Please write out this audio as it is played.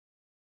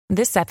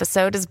This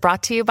episode is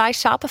brought to you by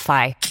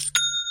Shopify.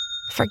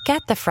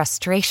 Forget the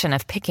frustration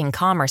of picking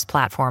commerce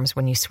platforms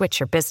when you switch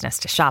your business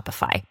to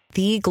Shopify,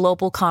 the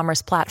global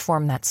commerce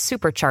platform that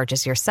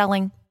supercharges your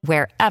selling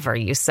wherever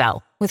you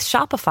sell. With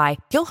Shopify,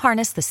 you'll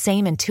harness the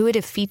same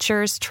intuitive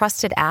features,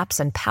 trusted apps,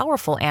 and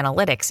powerful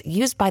analytics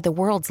used by the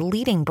world's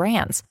leading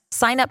brands.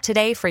 Sign up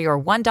today for your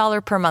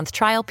 $1 per month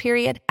trial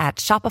period at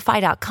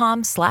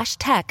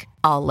shopify.com/tech,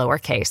 all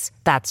lowercase.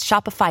 That's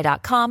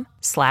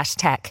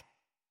shopify.com/tech.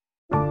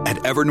 At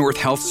Evernorth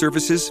Health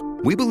Services,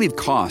 we believe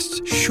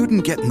costs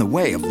shouldn't get in the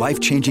way of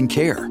life-changing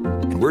care,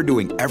 and we're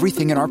doing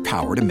everything in our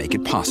power to make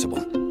it possible.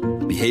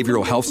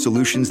 Behavioral health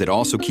solutions that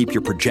also keep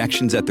your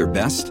projections at their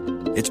best?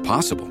 It's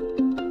possible.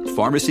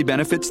 Pharmacy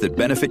benefits that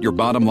benefit your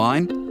bottom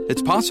line?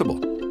 It's possible.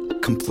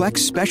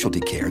 Complex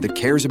specialty care that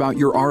cares about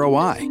your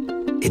ROI?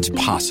 It's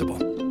possible.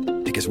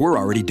 Because we're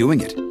already doing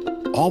it.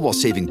 All while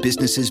saving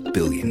businesses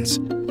billions.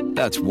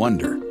 That's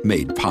Wonder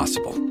made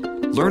possible.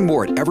 Learn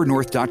more at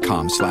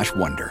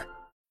evernorth.com/wonder.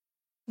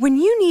 When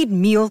you need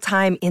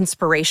mealtime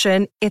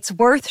inspiration, it's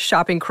worth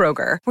shopping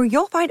Kroger, where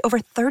you'll find over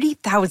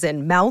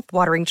 30,000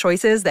 mouth-watering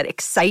choices that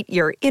excite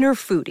your inner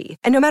foodie.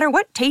 And no matter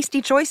what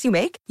tasty choice you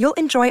make, you'll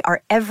enjoy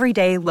our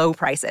everyday low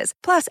prices,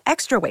 plus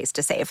extra ways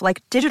to save,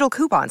 like digital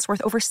coupons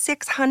worth over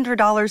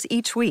 $600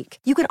 each week.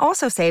 You can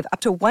also save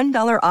up to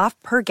 $1 off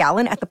per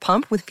gallon at the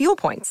pump with fuel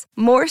points.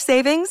 More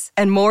savings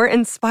and more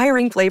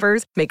inspiring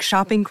flavors make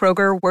shopping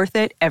Kroger worth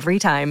it every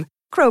time.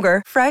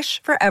 Kroger,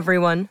 fresh for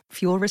everyone.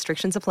 Fuel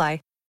restrictions apply.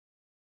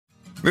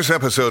 This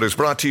episode is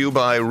brought to you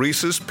by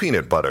Reese's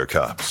Peanut Butter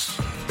Cups.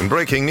 In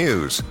breaking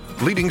news,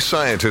 leading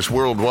scientists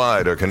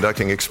worldwide are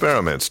conducting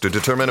experiments to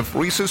determine if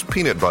Reese's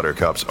Peanut Butter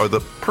Cups are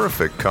the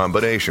perfect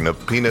combination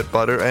of peanut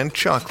butter and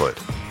chocolate.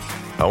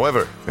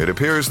 However, it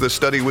appears the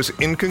study was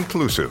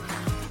inconclusive,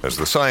 as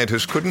the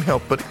scientists couldn't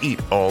help but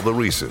eat all the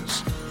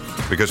Reese's.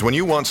 Because when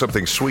you want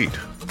something sweet,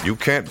 you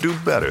can't do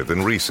better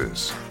than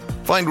Reese's.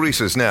 Find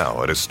Reese's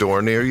now at a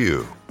store near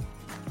you.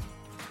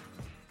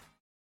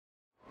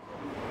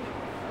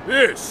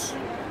 This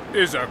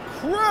is a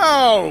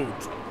Crowd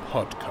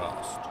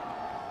Podcast.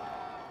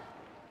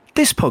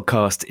 This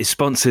podcast is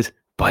sponsored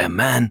by a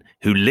man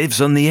who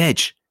lives on the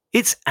edge.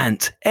 It's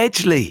Ant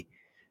Edgley.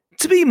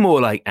 To be more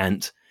like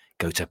Ant,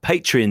 go to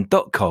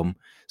patreon.com,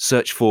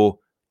 search for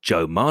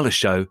Joe Marler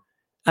Show,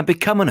 and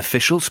become an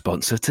official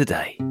sponsor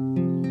today.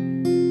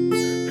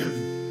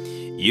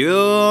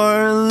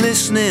 You're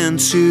listening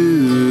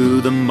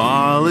to The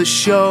Marler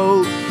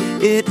Show.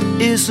 It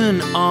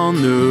isn't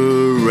on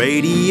the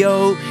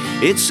radio.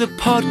 It's a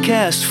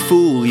podcast,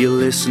 fool. You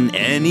listen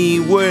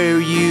anywhere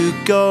you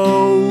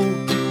go.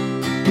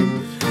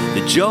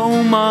 The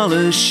Joe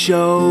Marler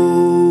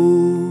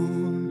Show.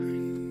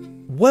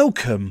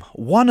 Welcome,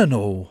 one and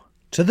all,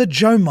 to The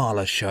Joe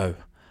Marler Show.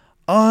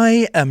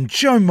 I am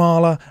Joe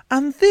Marler,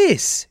 and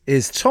this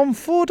is Tom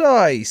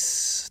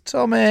Fordyce.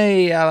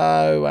 Tommy,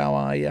 hello, how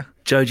are you?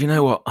 Joe, do you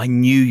know what? I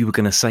knew you were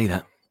going to say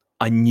that.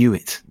 I knew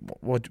it.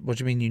 What do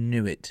you mean you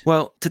knew it?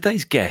 Well,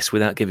 today's guest,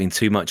 without giving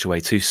too much away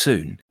too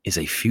soon, is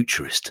a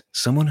futurist,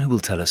 someone who will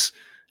tell us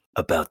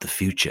about the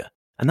future.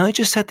 And I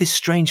just had this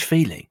strange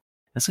feeling,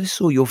 as I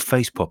saw your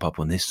face pop up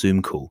on this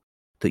Zoom call,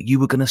 that you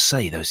were going to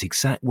say those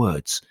exact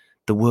words,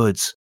 the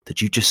words that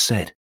you just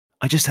said.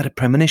 I just had a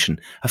premonition,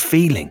 a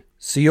feeling.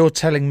 So you're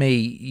telling me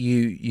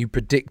you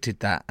predicted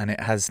that, and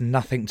it has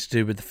nothing to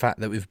do with the fact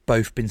that we've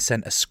both been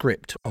sent a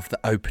script of the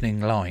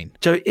opening line?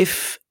 Joe,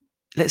 if,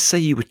 let's say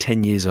you were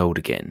 10 years old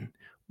again,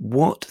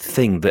 what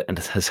thing that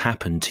has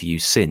happened to you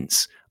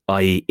since,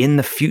 i.e. in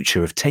the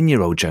future of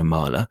 10-year-old Joe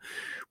Marler,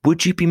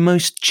 would you be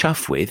most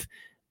chuffed with,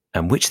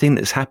 and which thing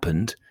that's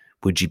happened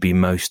would you be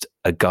most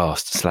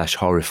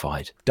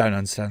aghast/horrified? Don't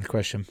understand the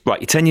question.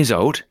 Right, you're 10 years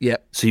old.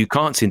 Yep. So you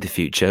can't see the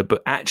future,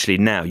 but actually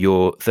now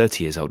you're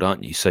 30 years old,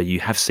 aren't you? So you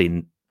have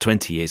seen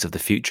 20 years of the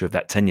future of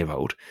that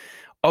 10-year-old.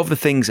 Of the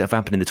things that have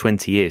happened in the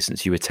 20 years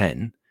since you were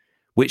 10,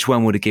 which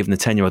one would have given the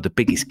 10-year-old the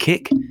biggest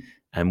kick,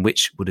 and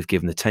which would have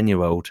given the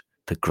 10-year-old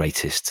the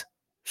greatest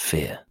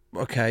fear?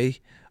 Okay,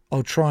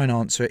 I'll try and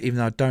answer it, even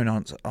though I don't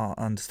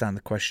understand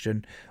the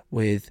question,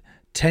 with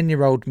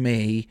 10-year-old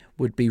me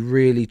would be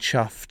really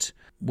chuffed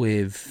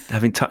with...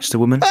 having touched a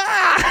woman?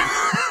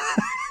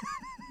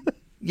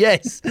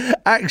 Yes,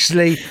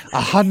 actually,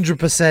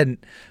 100%.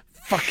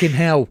 Fucking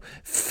hell,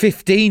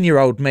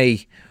 15-year-old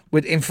me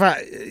would, in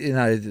fact, you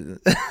know...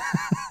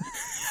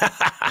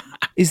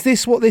 Is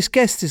this what this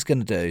guest is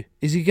going to do?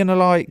 Is he going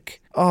to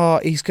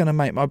he's going to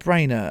make my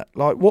brain hurt?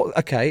 Like, what?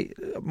 Okay,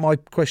 my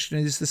question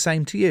is the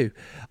same to you.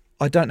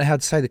 I don't know how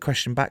to say the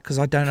question back because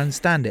I don't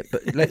understand it,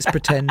 but let's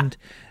pretend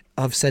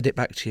I've said it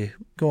back to you.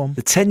 Go on.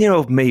 The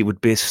 10-year-old me would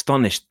be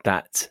astonished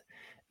that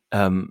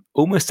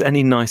almost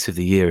any night of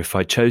the year, if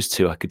I chose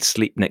to, I could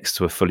sleep next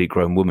to a fully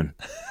grown woman.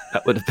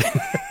 That would have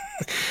been...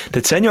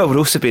 The 10-year-old would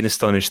also be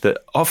astonished that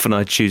often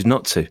I choose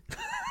not to.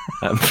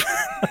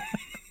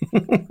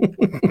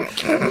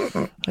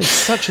 He's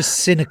such a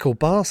cynical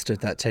bastard,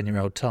 that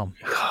 10-year-old Tom.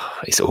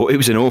 It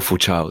was an awful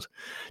child.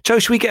 Joe,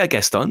 should we get a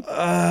guest on?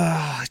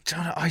 I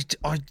don't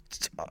know.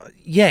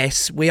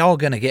 Yes, we are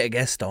going to get a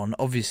guest on,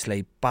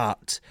 obviously,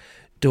 but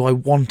do I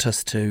want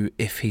us to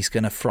if he's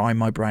going to fry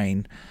my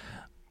brain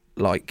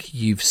like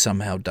you've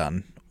somehow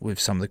done with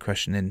some of the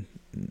questioning?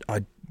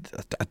 I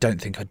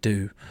don't think I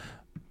do,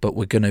 but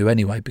we're going to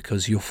anyway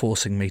because you're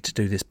forcing me to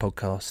do this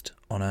podcast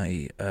on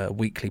a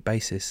weekly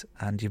basis,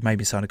 and you've made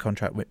me sign a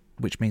contract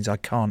which means I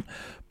can't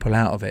pull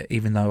out of it,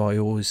 even though I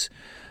always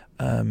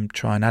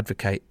try and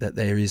advocate that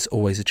there is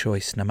always a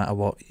choice no matter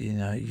what.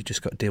 You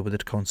just got to deal with the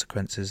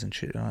consequences and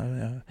shit.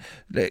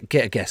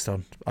 Get a guest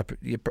on.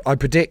 I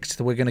predict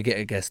that we're going to get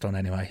a guest on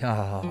anyway.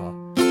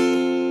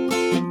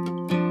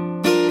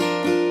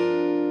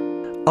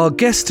 Our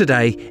guest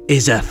today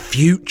is a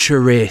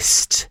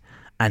futurist,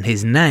 and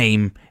his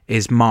name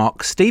is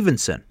Mark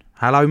Stevenson.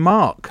 Hello,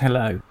 Mark.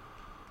 Hello.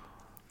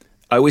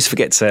 I always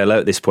forget to say hello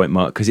at this point,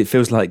 Mark, because it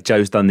feels like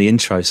Joe's done the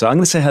intro. So I'm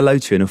going to say hello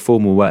to you in a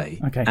formal way.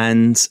 Okay.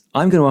 And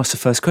I'm going to ask the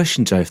first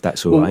question, Joe, if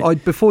that's all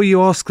right. Before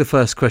you ask the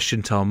first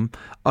question, Tom,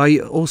 I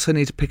also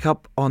need to pick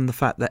up on the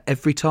fact that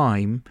every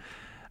time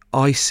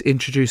I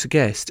introduce a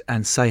guest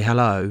and say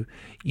hello,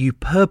 you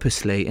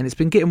purposely, and it's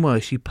been getting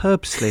worse, you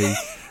purposely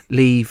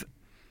leave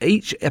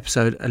each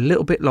episode a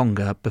little bit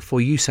longer before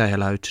you say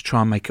hello to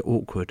try and make it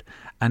awkward.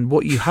 And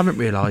what you haven't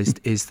realised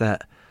is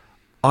that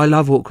I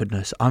love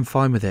awkwardness. I'm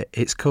fine with it.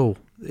 It's cool.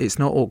 It's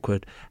not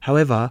awkward.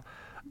 However,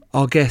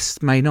 our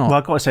guests may not. Well,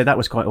 I've got to say that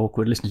was quite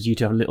awkward listening to you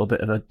to have a little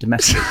bit of a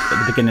domestic at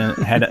the beginning,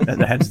 at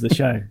the heads of the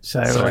show.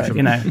 So,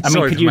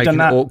 could you have done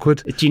that?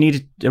 Awkward. Do you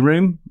need a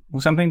room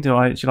or something?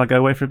 Should I go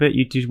away for a bit?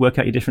 You do work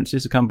out your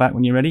differences to come back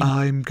when you're ready?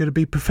 I'm going to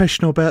be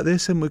professional about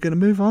this and we're going to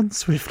move on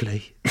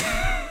swiftly.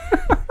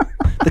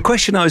 The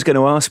question I was going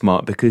to ask,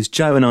 Mark, because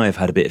Joe and I have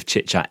had a bit of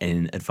chit-chat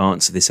in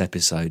advance of this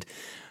episode,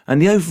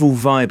 and the overall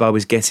vibe I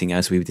was getting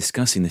as we were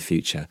discussing the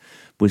future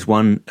was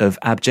one of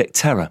abject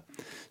terror.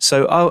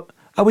 So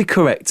are we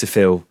correct to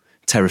feel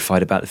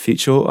terrified about the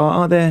future, or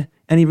are there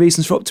any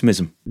reasons for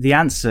optimism? The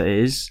answer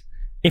is,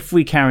 if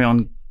we carry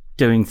on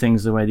doing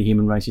things the way the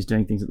human race is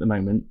doing things at the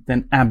moment,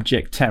 then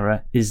abject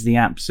terror is the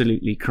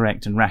absolutely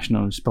correct and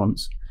rational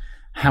response.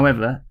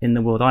 However, in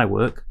the world I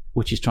work,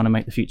 which is trying to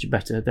make the future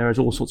better, there is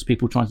all sorts of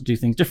people trying to do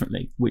things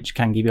differently, which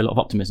can give you a lot of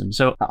optimism.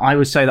 So I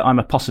would say that I'm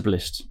a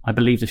possibilist. I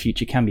believe the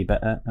future can be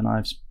better, and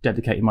I've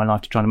dedicated my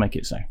life to trying to make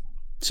it so.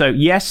 So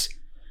yes,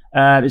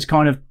 it's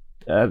kind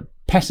of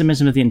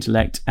pessimism of the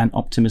intellect and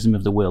optimism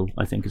of the will,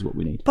 I think, is what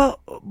we need. But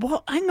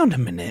what? Hang on a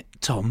minute,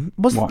 Tom.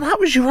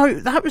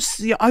 That was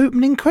the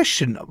opening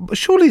question?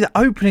 Surely the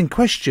opening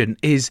question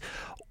is,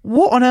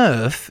 what on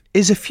earth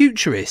is a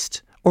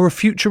futurist? Or a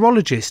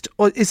futurologist?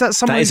 Or is that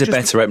something? That is a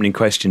better opening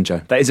question, Joe.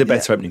 That is a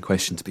better opening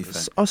question, to be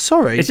fair. Oh,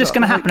 sorry. It's just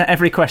going to happen at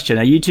every question.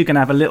 Are you two going to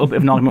have a little bit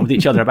of an argument with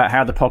each other about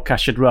how the podcast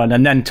should run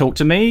and then talk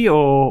to me,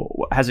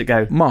 or how's it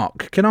go?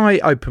 Mark, can I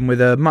open with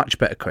a much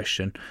better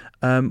question?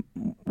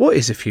 What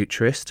is a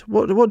futurist?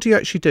 What do you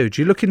actually do? Do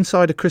you look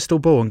inside a crystal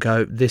ball and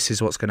go, this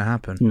is what's going to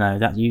happen? No,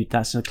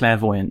 that's a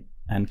clairvoyant,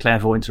 and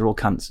clairvoyants are all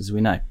cunts, as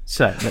we know.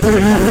 So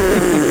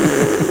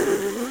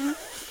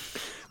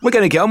we're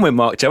going to get on with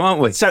Mark, Joe,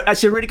 aren't we? So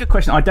that's a really good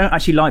question. I don't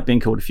actually like being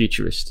called a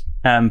futurist,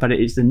 but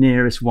it is the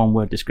nearest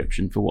one-word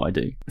description for what I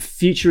do.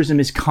 Futurism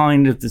is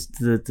kind of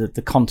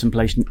the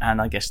contemplation and,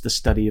 I guess, the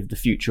study of the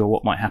future or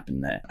what might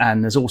happen there.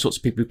 And there's all sorts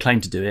of people who claim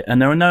to do it, and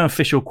there are no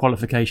official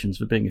qualifications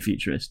for being a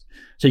futurist.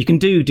 So you can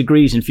do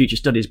degrees in future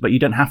studies, but you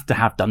don't have to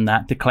have done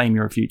that to claim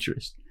you're a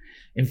futurist.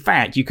 In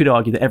fact, you could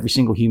argue that every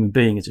single human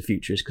being is a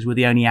futurist because we're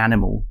the only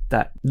animal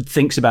that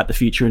thinks about the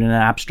future in an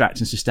abstract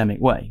and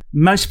systemic way.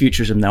 Most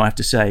futurism, though, I have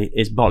to say,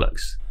 is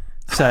bollocks.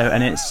 So,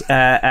 and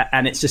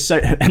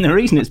the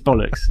reason it's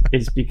bollocks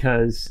is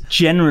because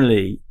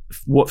generally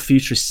what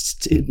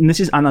futurists, and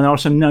there are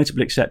some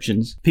notable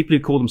exceptions, people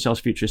who call themselves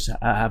futurists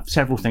have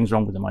several things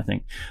wrong with them, I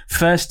think.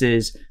 First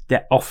is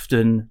they're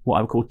often what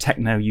I would call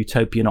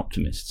techno-utopian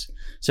optimists.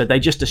 So they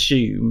just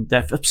assume,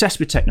 they're obsessed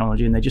with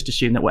technology, and they just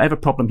assume that whatever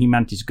problem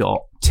humanity's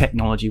got,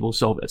 technology will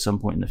solve it at some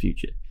point in the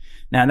future.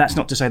 Now, that's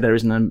not to say there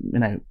isn't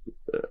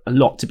a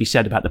lot to be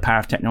said about the power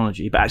of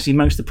technology, but actually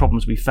most of the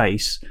problems we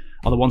face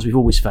are the ones we've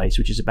always faced,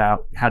 which is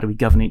about how do we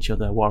govern each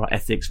other, what are our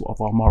ethics, what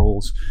are our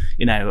morals,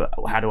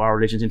 how do our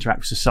religions interact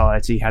with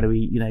society, how do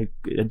we,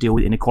 deal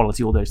with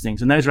inequality, all those things.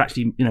 And those are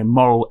actually,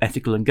 moral,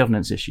 ethical and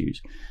governance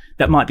issues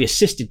that might be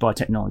assisted by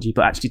technology,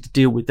 but actually to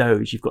deal with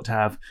those, you've got to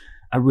have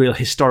a real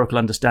historical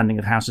understanding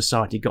of how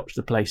society got to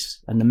the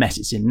place and the mess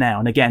it's in now.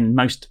 And again,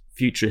 most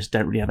futurists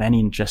don't really have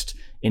any interest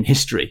in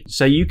history.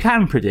 So you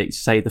can predict,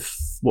 say,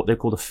 what they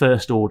call the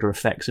first order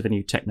effects of a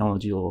new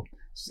technology or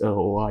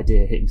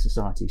idea hitting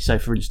society. So,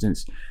 for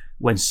instance,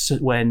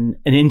 when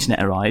an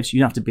internet arrives, you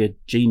don't have to be a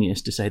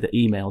genius to say that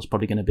email is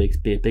probably going to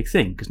be a big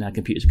thing because now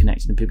computers are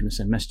connected and people can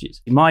send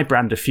messages. My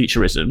brand of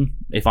futurism,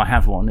 if I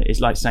have one,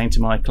 is like saying to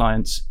my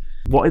clients,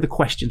 what are the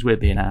questions we're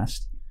being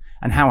asked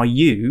and how are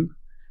you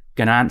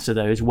going to answer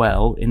those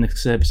well in the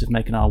service of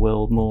making our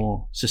world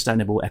more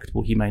sustainable,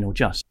 equitable, humane or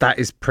just? That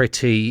is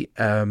pretty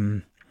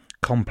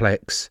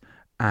complex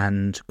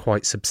and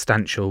quite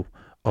substantial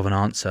of an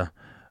answer.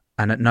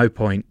 And at no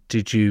point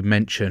did you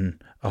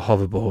mention a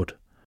hoverboard.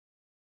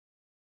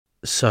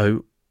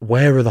 So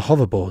where are the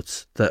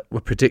hoverboards that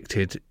were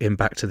predicted in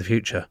Back to the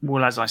Future?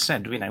 Well, as I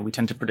said, we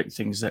tend to predict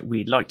things that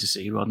we'd like to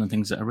see rather than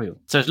things that are real.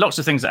 So there's lots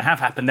of things that have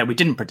happened that we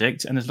didn't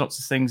predict, and there's lots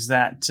of things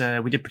that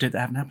we did predict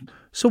that haven't happened.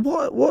 So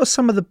what are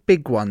some of the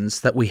big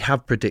ones that we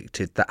have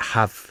predicted that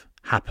have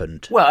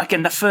happened? Well,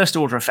 again, the first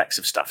order effects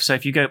of stuff. So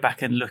if you go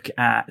back and look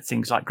at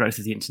things like growth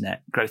of the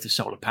internet, growth of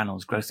solar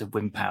panels, growth of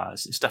wind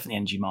powers, stuff in the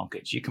energy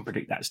markets, you can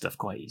predict that stuff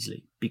quite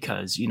easily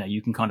because,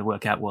 you can kind of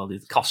work out, well,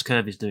 the cost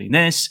curve is doing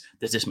this,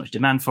 there's this much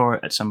demand for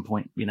it at some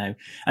point, And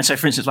so,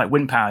 for instance, like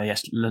wind power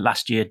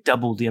last year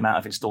doubled the amount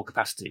of installed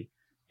capacity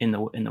in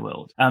the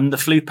world. The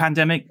flu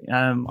pandemic,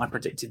 I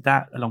predicted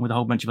that along with a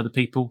whole bunch of other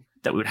people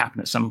that would happen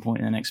at some point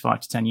in the next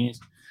 5 to 10 years.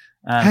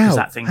 How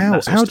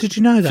did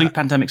you know that? Flu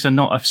pandemics are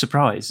not a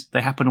surprise.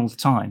 They happen all the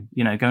time.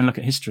 Go and look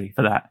at history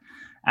for that.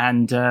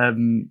 And,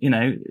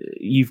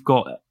 you've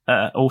got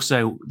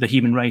also the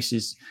human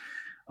races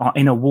are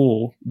in a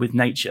war with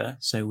nature.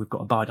 So we've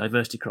got a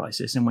biodiversity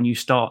crisis. And when you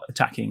start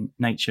attacking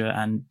nature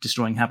and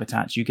destroying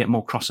habitats, you get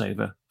more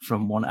crossover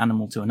from one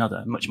animal to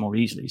another much more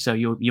easily. So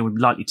you're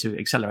likely to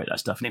accelerate that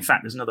stuff. And in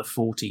fact, there's another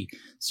 40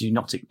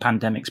 zoonotic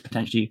pandemics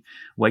potentially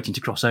waiting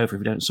to cross over if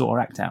we don't sort our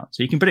act out.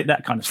 So you can predict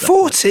that kind of stuff.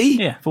 40?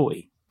 Yeah,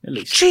 40 at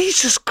least.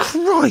 Jesus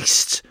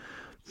Christ.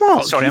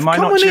 Mark, sorry, am I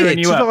not cheering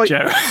you up,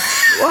 Joe?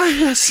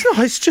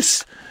 It's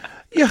just...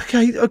 Yeah,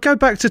 okay. I'll go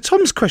back to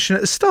Tom's question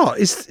at the start.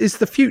 Is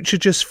the future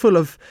just full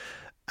of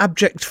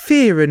abject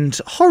fear and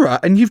horror?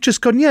 And you've just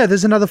gone,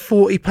 there's another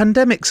 40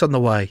 pandemics on the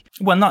way.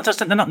 Well,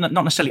 they're not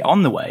necessarily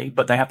on the way,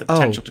 but they have the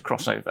potential to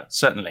cross over,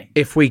 certainly.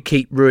 If we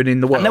keep ruining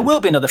the world. And there will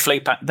be another flu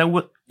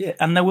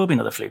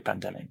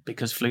pandemic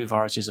because flu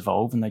viruses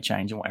evolve and they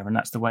change and whatever, and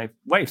that's the way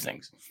of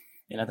things.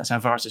 That's how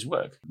viruses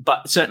work.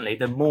 But certainly,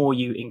 the more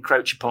you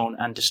encroach upon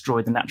and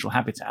destroy the natural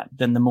habitat,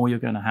 then the more you're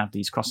going to have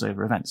these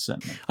crossover events,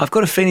 certainly. I've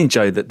got a feeling,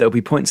 Joe, that there'll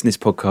be points in this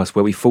podcast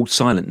where we fall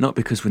silent, not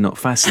because we're not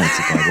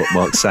fascinated by what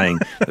Mark's saying,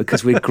 but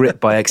because we're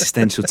gripped by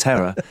existential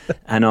terror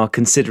and are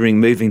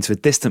considering moving to a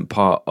distant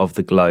part of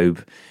the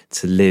globe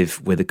to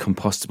live with a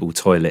compostable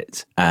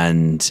toilet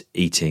and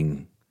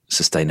eating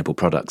sustainable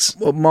products.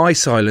 Well, my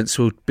silence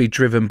will be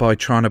driven by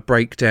trying to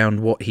break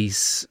down what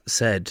he's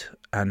said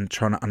and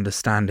trying to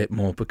understand it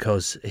more,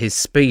 because his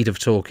speed of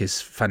talk is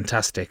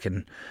fantastic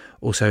and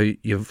also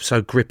you're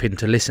so gripping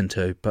to listen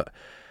to, but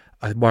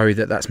I worry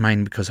that that's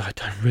mainly because I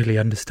don't really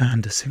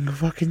understand a single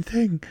fucking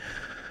thing.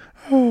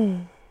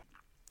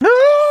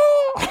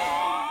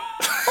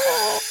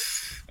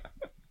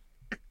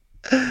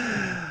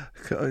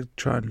 Gotta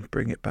try and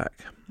bring it back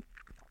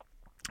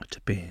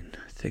to being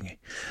thingy.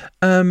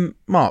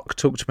 Mark,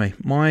 talk to me.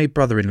 My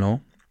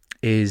brother-in-law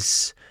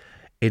is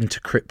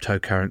into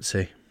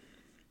cryptocurrency.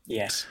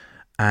 Yes.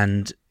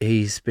 And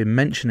he's been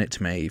mentioning it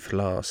to me for the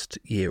last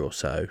year or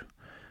so.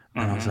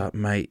 And I was like,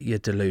 mate, you're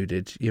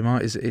deluded.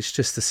 It's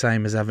just the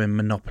same as having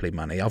Monopoly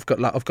money. I've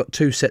got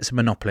 2 sets of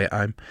Monopoly at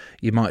home.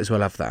 You might as well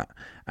have that.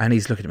 And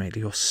he's looking at me,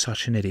 you're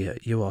such an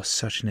idiot. You are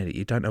such an idiot.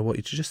 You don't know what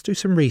you just do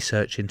some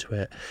research into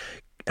it.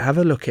 Have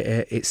a look at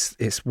it.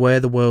 It's where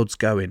the world's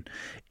going.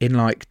 In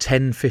like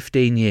 10,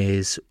 15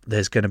 years,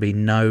 there's going to be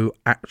no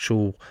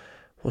actual,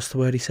 what's the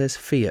word he says?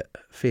 Fiat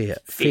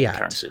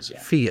currencies, yeah.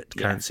 Fiat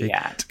currency.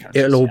 Fiat currencies,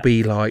 it'll all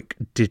be like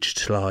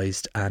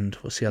digitalized and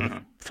what's the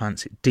other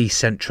fancy?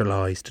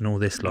 Decentralized and all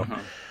this lot.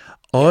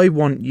 I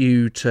want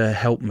you to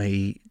help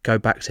me go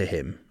back to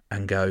him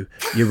and go,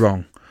 you're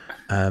wrong.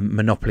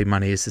 Monopoly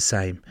money is the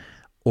same.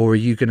 Or are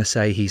you going to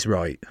say he's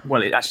right?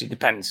 Well, it actually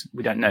depends.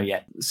 We don't know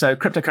yet. So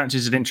cryptocurrency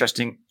is an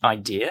interesting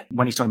idea.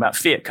 When he's talking about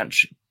fiat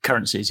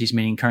currencies, he's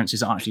meaning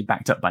currencies that aren't actually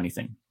backed up by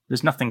anything.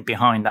 There's nothing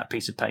behind that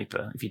piece of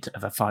paper. If you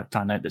have a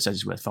 £5 note that says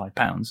it's worth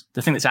 £5,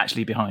 the thing that's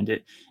actually behind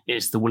it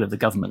is the will of the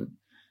government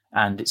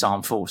and its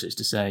armed forces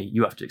to say,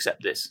 you have to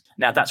accept this.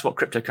 Now, that's what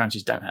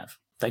cryptocurrencies don't have.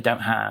 They don't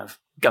have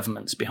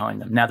governments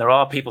behind them. Now, there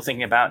are people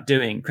thinking about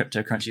doing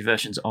cryptocurrency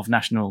versions of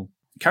national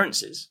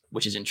currencies,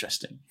 which is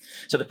interesting.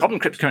 So the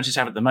problem cryptocurrencies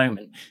have at the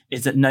moment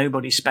is that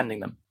nobody's spending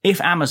them. If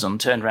Amazon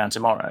turned around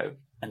tomorrow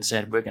and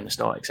said, we're going to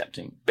start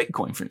accepting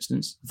Bitcoin, for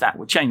instance, that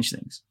would change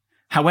things.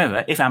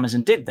 However, if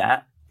Amazon did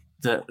that,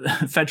 the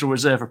Federal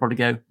Reserve would probably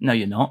go, no,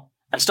 you're not,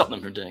 and stop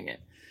them from doing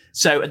it.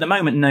 So at the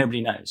moment,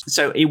 nobody knows.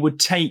 So it would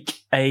take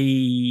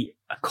a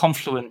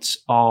confluence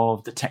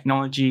of the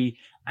technology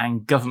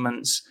and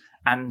governments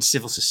and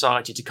civil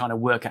society to kind of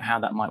work out how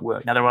that might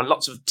work. Now, there are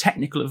lots of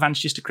technical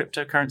advantages to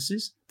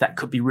cryptocurrencies that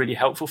could be really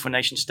helpful for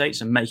nation states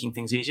and making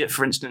things easier.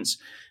 For instance,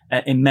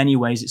 in many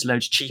ways, it's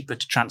loads cheaper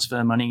to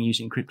transfer money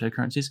using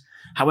cryptocurrencies.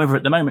 However,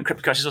 at the moment,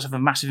 cryptocurrencies also have a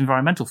massive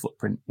environmental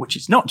footprint, which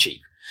is not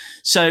cheap.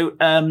 So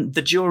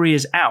the jury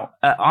is out.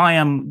 I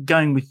am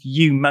going with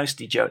you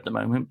mostly, Joe, at the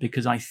moment,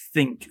 because I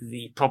think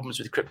the problems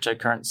with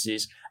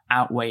cryptocurrencies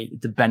outweigh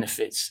the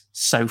benefits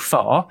so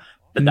far.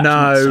 But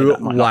no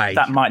way.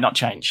 That might not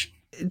change.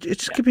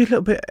 Just give me a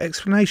little bit of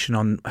explanation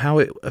on how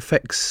it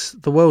affects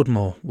the world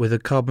more with a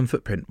carbon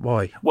footprint.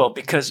 Why? Well,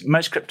 because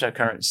most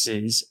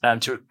cryptocurrencies,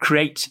 to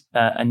create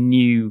a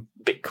new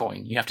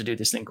Bitcoin, you have to do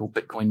this thing called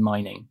Bitcoin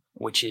mining,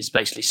 which is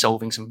basically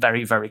solving some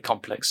very, very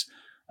complex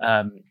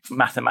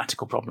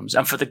mathematical problems.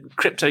 And for the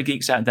crypto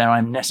geeks out there,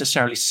 I'm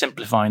necessarily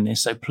simplifying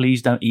this, so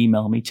please don't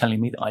email me telling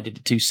me that I did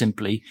it too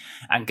simply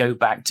and go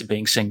back to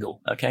being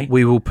single, okay?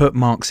 We will put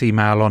Mark's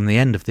email on the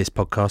end of this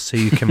podcast so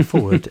you can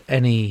forward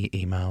any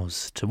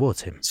emails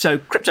towards him. So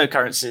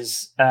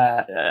cryptocurrencies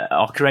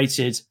are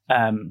created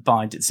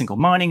by single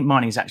mining.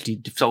 Mining is actually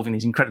solving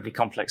these incredibly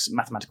complex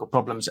mathematical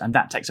problems, and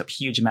that takes up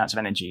huge amounts of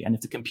energy. And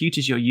if the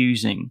computers you're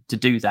using to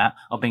do that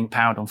are being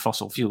powered on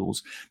fossil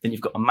fuels, then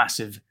you've got a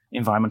massive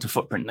environmental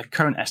footprint. And the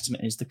current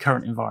estimate is the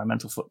current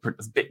environmental footprint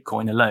of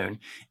Bitcoin alone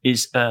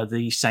is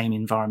the same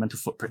environmental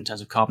footprint in terms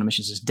of carbon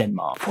emissions as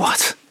Denmark.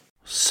 What?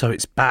 So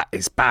it's bad.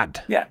 It's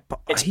bad. Yeah, but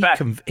it's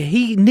bad.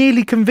 He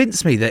nearly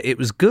convinced me that it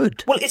was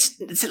good. Well,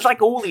 it's like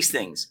all these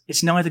things.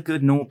 It's neither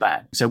good nor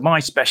bad. So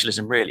my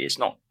specialism really is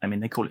not, I mean,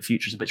 they call it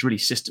futurism, but it's really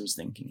systems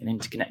thinking and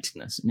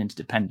interconnectedness and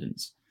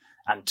interdependence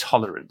and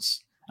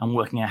tolerance and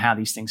working out how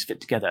these things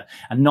fit together.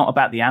 And not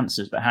about the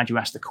answers, but how do you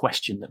ask the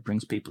question that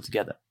brings people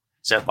together?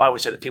 So I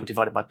always say that people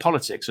divided by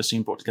politics are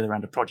soon brought together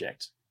around a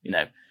project.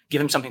 Give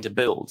them something to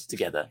build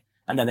together,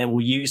 and then they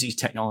will use these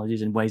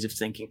technologies and ways of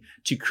thinking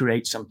to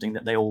create something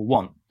that they all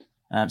want.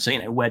 So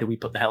where do we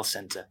put the health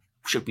centre?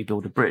 Should we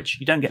build a bridge?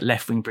 You don't get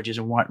left-wing bridges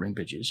and right-wing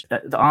bridges.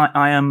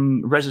 I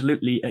am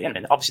resolutely,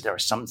 obviously there are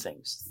some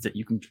things that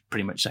you can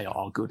pretty much say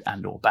are good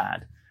and or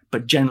bad.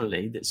 But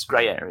generally, there's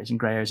grey areas, and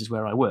grey areas is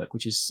where I work,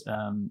 which is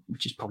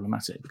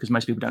problematic because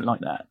most people don't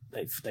like that.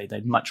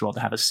 They'd much rather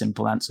have a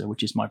simple answer,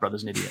 which is my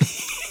brother's an idiot.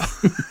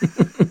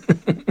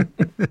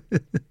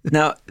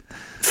 Now,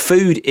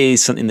 food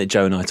is something that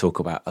Joe and I talk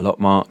about a lot,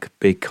 Mark,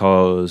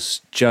 because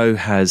Joe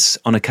has,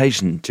 on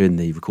occasion during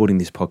the recording of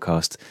this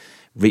podcast,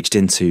 reached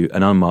into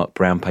an unmarked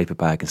brown paper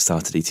bag and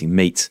started eating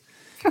meat.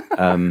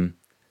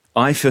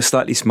 I feel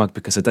slightly smug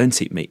because I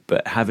don't eat meat,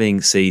 but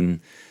having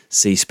seen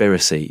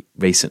Seaspiracy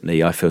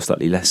recently, I feel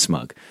slightly less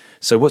smug.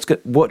 So what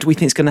do we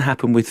think is going to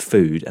happen with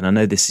food? And I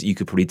know this, you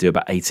could probably do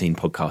about 18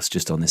 podcasts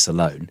just on this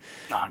alone.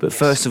 But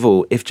first of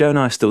all, if Joe and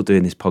I are still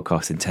doing this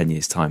podcast in 10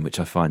 years' time, which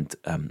I find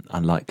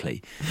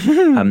unlikely,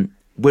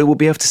 we will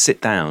be able to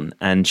sit down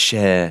and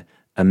share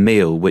a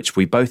meal which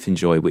we both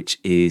enjoy, which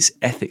is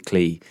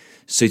ethically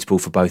suitable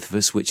for both of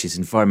us, which is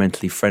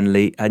environmentally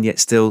friendly and yet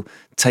still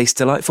tastes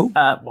delightful?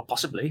 Well,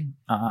 possibly.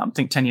 I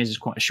think 10 years is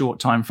quite a short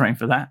time frame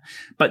for that.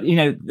 But,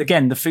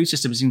 again, the food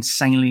system is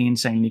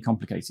insanely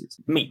complicated.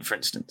 Meat, for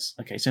instance.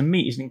 Okay, so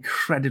meat is an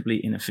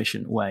incredibly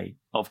inefficient way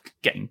of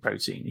getting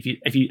protein.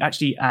 If you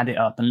actually add it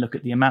up and look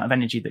at the amount of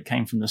energy that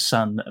came from the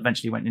sun that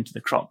eventually went into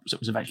the crops, that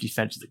was eventually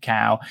fed to the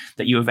cow,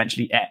 that you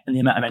eventually ate, and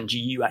the amount of energy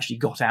you actually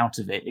got out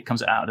of it, it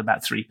comes out at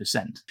about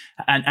 3%.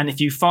 And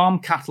if you farm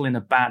cattle in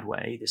a bad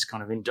way, this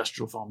kind of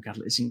industrial farm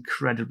cattle, it's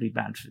incredibly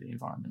bad for the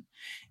environment.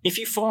 If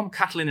you farm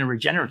cattle in a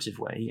regenerative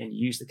way and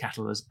use the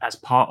cattle as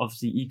part of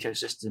the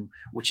ecosystem,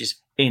 which is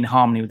in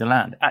harmony with the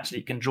land, actually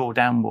it can draw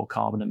down more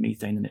carbon and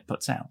methane than it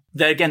puts out.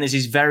 There again, there's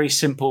these very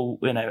simple,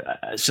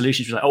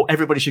 solutions like,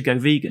 everybody should go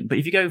vegan. But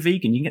if you go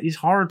vegan, you can get these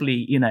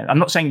horribly, I'm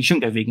not saying you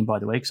shouldn't go vegan, by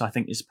the way, because I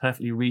think it's a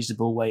perfectly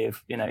reasonable way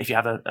of, if you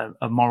have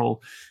a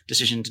moral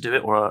decision to do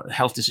it or a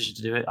health decision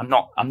to do it. I'm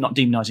not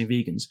demonizing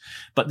vegans,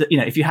 but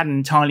if you had an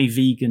entirely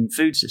vegan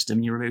food system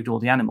and you removed all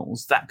the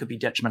animals, that could be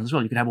detrimental as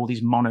well. You could have all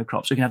these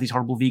monocrops. So you can have these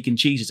horrible vegan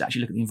cheeses.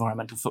 Actually look at the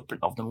environmental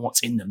footprint of them,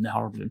 what's in them. They're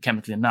horrible and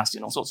chemically and nasty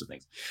and all sorts of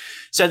things.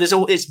 So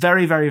it's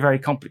very, very, very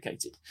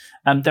complicated.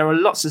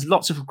 There's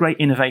lots of great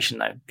innovation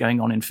though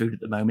going on in food at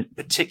the moment,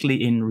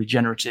 particularly in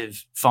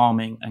regenerative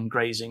farming and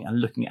grazing and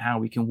looking at how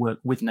we can work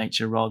with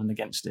nature rather than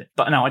against it.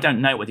 But no, I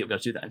don't know whether you'll be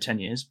able to do that in 10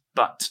 years,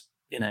 but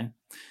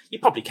you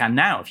probably can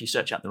now if you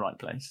search out the right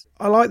place.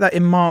 I like that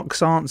in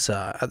Mark's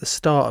answer at the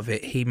start of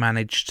it, he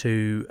managed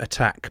to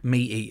attack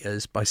meat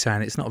eaters by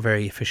saying it's not a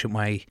very efficient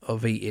way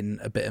of eating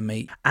a bit of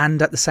meat, and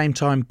at the same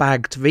time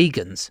bagged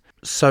vegans.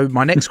 So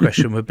my next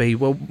question would be,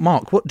 well,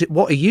 Mark,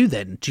 what are you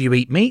then? Do you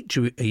eat meat?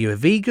 Are you a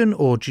vegan,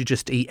 or do you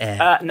just eat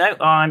air? No,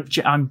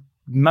 I'm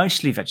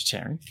mostly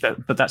vegetarian,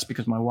 but that's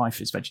because my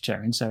wife is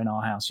vegetarian. So in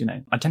our house,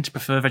 I tend to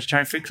prefer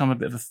vegetarian food because I'm a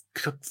bit of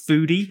a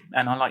foodie,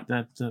 and I like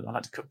I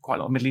like to cook quite a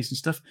lot of Middle Eastern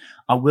stuff.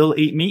 I will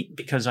eat meat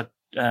because I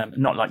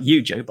not like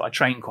you, Joe, but I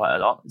train quite a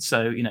lot.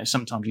 So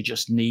sometimes you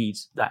just need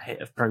that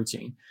hit of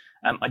protein.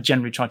 I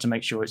generally try to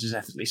make sure it's as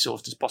ethically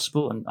sourced as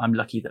possible, and I'm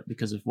lucky that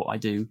because of what I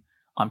do,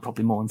 I'm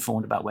probably more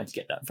informed about where to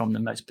get that from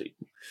than most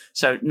people.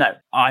 So no,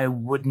 I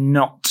would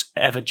not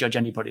ever judge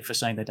anybody for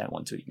saying they don't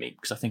want to eat meat,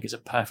 because I think it's a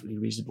perfectly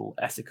reasonable,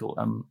 ethical,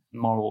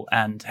 moral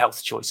and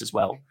health choice as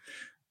well.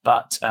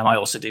 But I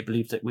also do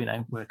believe that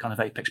we're kind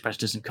of apex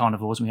predators and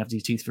carnivores, and we have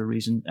these teeth for a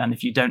reason. And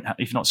if you're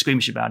not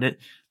squeamish about it,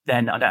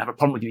 then I don't have a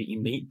problem with you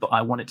eating meat, but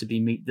I want it to be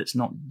meat that's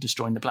not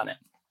destroying the planet.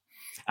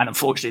 And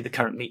unfortunately, the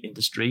current meat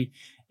industry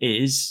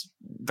is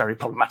very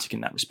problematic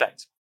in that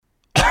respect.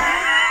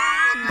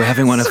 We're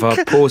having one of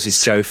our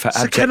pauses, Joe, for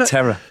abject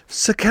terror.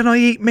 So can I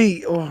eat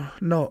meat or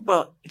not?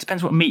 Well, it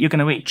depends what meat you're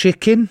going to eat.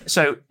 Chicken?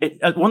 So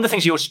one of the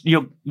things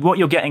what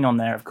you're getting on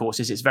there, of course,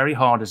 is it's very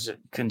hard as a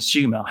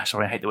consumer.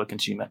 Sorry, I hate the word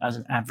consumer. As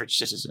an average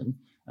citizen.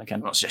 Okay,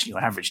 I'm not suggesting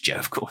you're average, Joe.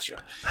 Of course, you're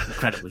an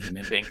incredible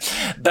human being.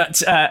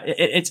 But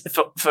it's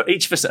for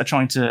each of us that are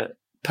trying to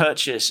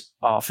purchase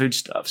our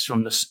foodstuffs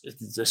from the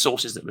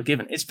sources that we're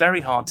given. It's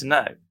very hard to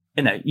know.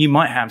 You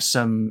might have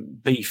some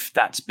beef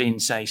that's been,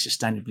 say,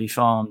 sustainably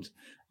farmed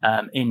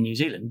in New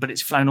Zealand, but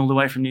it's flown all the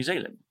way from New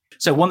Zealand.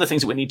 So one of the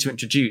things that we need to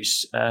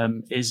introduce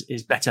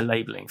is better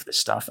labelling for this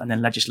stuff, and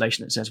then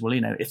legislation that says, well,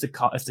 if the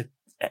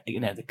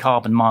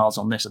carbon miles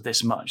on this are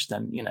this much,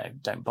 then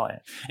don't buy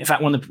it. In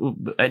fact, one of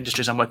the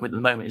industries I'm working with at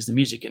the moment is the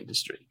music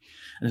industry,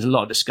 and there's a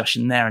lot of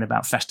discussion there and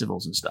about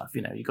festivals and stuff.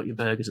 You've got your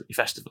burgers at your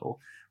festival.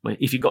 Well,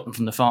 if you got them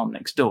from the farm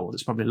next door,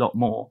 that's probably a lot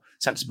more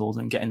sensible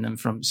than getting them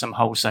from some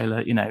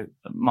wholesaler,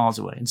 miles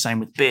away. And same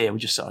with beer. We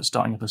just started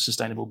starting up a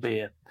sustainable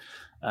beer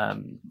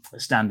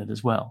standard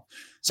as well.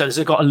 So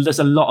there's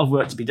a lot of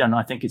work to be done.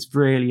 I think it's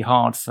really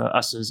hard for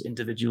us as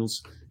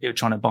individuals who are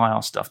trying to buy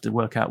our stuff to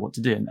work out what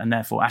to do, and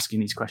therefore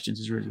asking these questions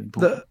is really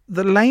important.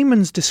 The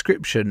layman's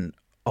description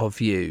of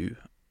you,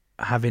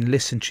 having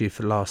listened to you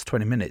for the last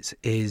 20 minutes,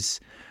 is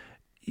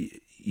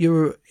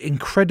you're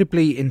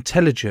incredibly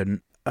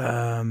intelligent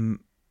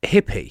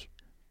hippie,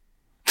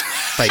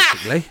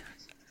 basically.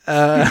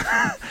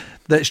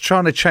 That's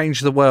trying to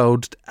change the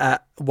world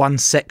at one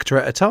sector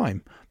at a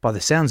time, by the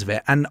sounds of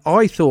it. And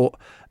I thought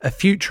a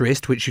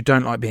futurist, which you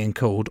don't like being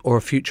called, or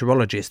a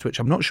futurologist, which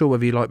I'm not sure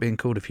whether you like being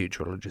called a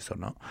futurologist or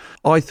not.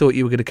 I thought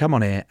you were going to come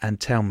on here and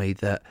tell me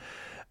that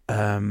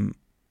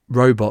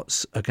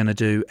robots are going to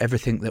do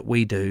everything that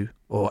we do,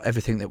 or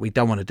everything that we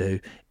don't want to do,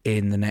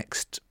 in the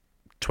next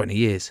 20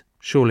 years.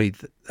 Surely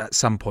at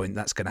some point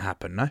that's going to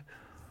happen, no?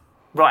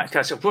 Right,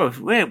 okay, so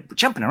we're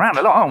jumping around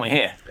a lot, aren't we,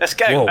 here? Let's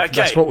go. Whoa, okay.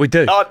 That's what we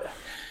do.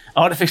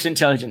 Artificial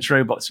intelligence,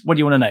 robots. What do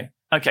you want to know?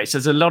 Okay, so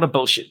there's a lot of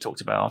bullshit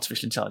talked about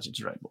artificial intelligence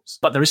and robots,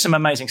 but there is some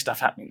amazing stuff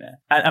happening there.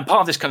 And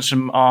part of this comes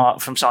from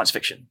science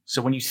fiction.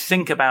 So when you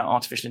think about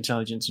artificial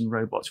intelligence and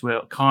robots,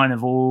 we're kind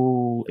of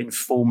all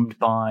informed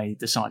by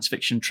the science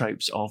fiction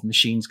tropes of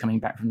machines coming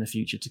back from the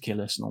future to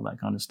kill us and all that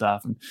kind of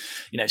stuff. And,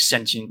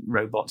 sentient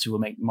robots who will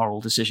make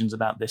moral decisions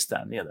about this,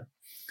 that, and the other.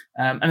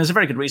 And there's a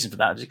very good reason for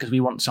that, because we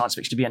want science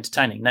fiction to be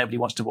entertaining. Nobody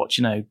wants to watch,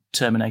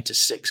 Terminator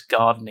 6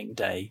 Gardening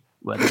Day,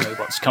 where the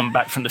robots come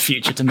back from the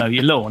future to mow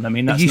your lawn. I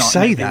mean, that's you not...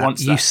 say that.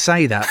 Wants you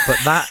say that, but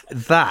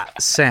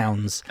that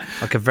sounds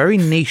like a very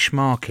niche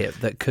market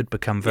that could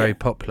become very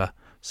popular.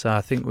 So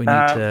I think we need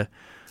to...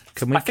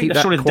 Can we keep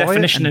that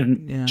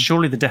quiet?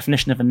 Surely the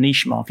definition of a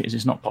niche market is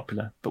it's not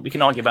popular, but we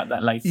can argue about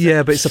that later.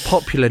 Yeah, but it's a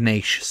popular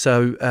niche,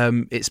 so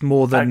it's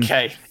more than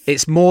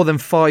it's more than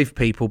 5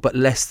 people, but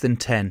less than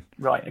 10.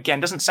 Right.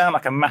 Again, doesn't sound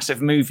like a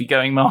massive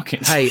movie-going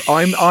market. Hey,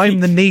 I'm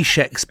the niche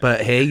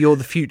expert here. You're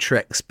the future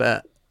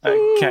expert.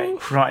 Okay.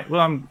 Right.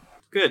 Well, I'm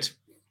good.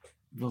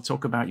 We'll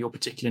talk about your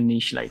particular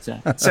niche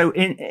later. So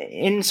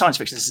in science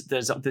fiction,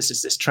 there's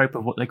this trope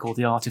of what they call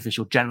the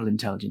artificial general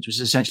intelligence, which is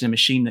essentially a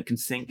machine that can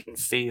think and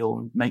feel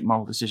and make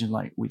moral decisions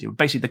like we do.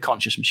 Basically, the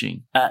conscious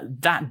machine.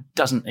 That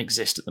doesn't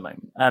exist at the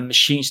moment.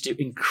 Machines do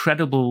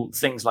incredible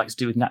things like to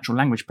do with natural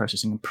language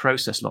processing and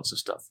process lots of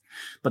stuff,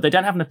 but they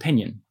don't have an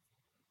opinion.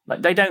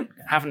 Like, they don't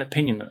have an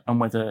opinion on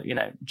whether,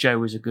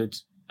 Joe is a good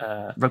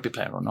rugby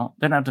player or not.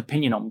 They don't have an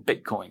opinion on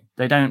Bitcoin.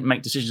 They don't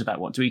make decisions about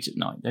what to eat at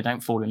night. They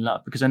don't fall in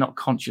love because they're not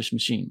conscious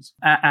machines.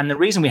 And the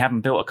reason we haven't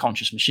built a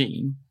conscious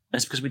machine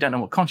is because we don't know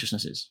what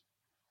consciousness is.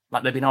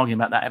 Like, they've been arguing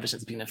about that ever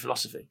since the beginning of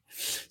philosophy.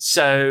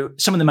 So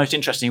some of the most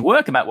interesting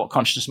work about what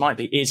consciousness might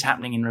be is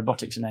happening in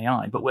robotics and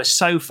AI, but we're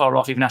so far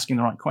off even asking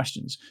the right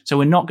questions. So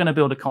we're not going to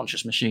build a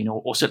conscious machine,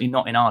 or certainly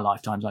not in our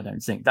lifetimes, I don't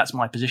think. That's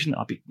my position.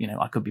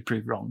 I could be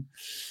proved wrong.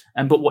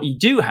 But what you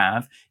do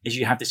have is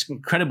you have this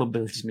incredible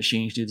ability of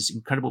machines to do this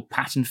incredible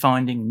pattern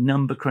finding,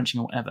 number crunching,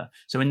 or whatever.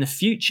 So in the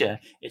future,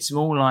 it's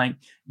more like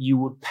you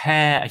would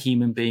pair a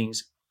human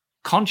being's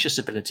conscious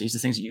abilities, the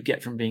things that you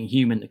get from being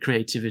human, the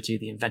creativity,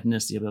 the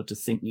inventiveness, the ability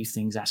to think new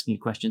things, ask new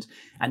questions,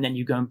 and then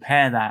you go and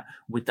pair that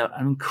with the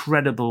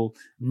incredible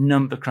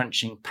number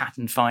crunching,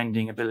 pattern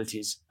finding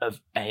abilities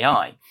of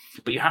AI.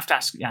 But you have to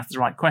ask the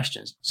right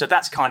questions. So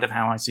that's kind of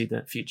how I see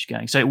the future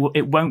going. So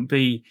you won't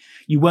be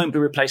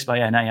replaced by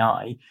an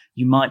AI.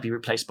 You might be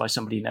replaced by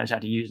somebody who knows how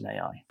to use an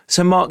AI.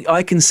 So, Mark,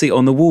 I can see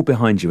on the wall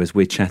behind you as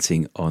we're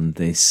chatting on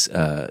this,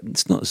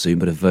 it's not Zoom,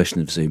 but a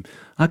version of Zoom,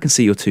 I can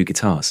see your 2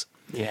 guitars.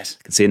 Yes.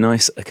 I can see a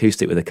nice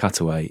acoustic with a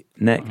cutaway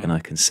neck, and I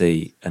can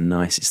see a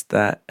nice,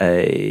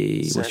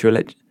 what's your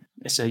legend?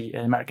 It's an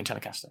American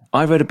Telecaster.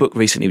 I read a book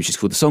recently which is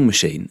called The Song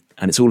Machine,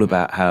 and it's all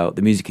about how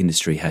the music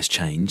industry has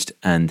changed,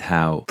 and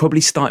how,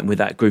 probably starting with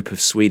that group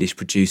of Swedish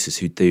producers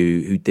who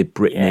did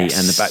Britney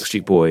and the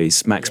Backstreet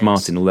Boys, Max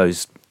Martin, all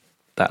those,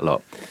 that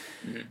lot,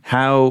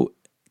 how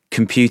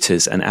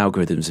computers and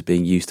algorithms are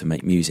being used to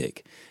make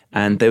music.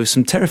 And there was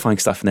some terrifying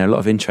stuff in there, a lot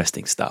of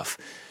interesting stuff.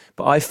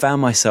 But I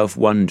found myself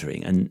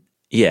wondering, and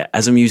Yeah,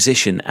 as a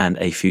musician and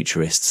a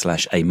futurist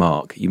 / a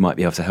Mark, you might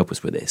be able to help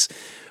us with this.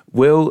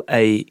 Will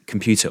a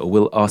computer or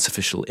will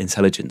artificial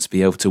intelligence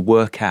be able to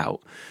work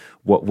out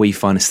what we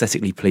find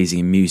aesthetically pleasing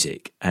in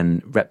music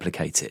and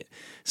replicate it?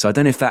 So I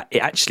don't know if it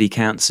actually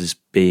counts as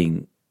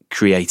being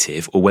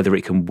creative, or whether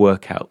it can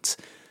work out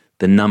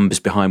the numbers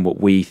behind what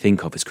we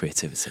think of as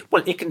creativity.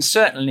 Well, it can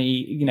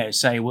certainly,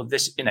 say, well,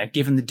 this,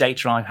 given the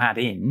data I've had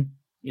in,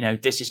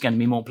 this is going to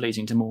be more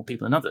pleasing to more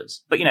people than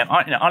others. But,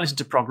 I listen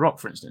to prog rock,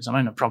 for instance. I'm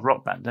in a prog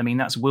rock band. I mean,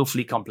 that's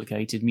willfully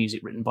complicated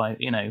music written by,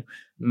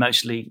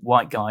 mostly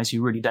white guys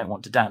who really don't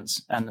want to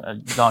dance and are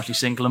largely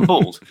single and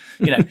bald.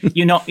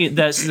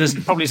 There's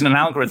probably isn't an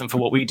algorithm for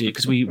what we do,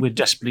 because we're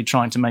desperately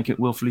trying to make it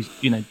willfully,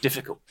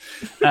 difficult.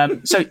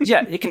 So,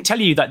 yeah, it can tell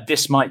you that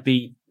this might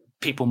be,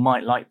 people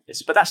might like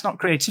this, but that's not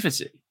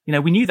creativity.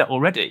 We knew that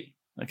already.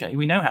 Okay,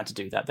 we know how to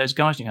do that. Those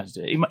guys knew how to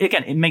do it.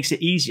 Again, it makes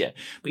it easier,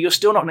 but you're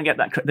still not going to get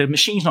that. The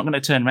machine's not going to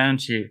turn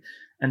around to you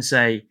and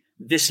say,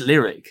 this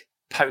lyric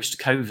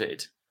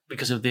post-COVID,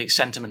 because of the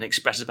sentiment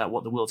expressed about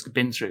what the world's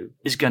been through,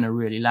 is going to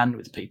really land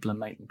with people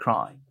and make them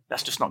cry.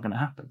 That's just not going to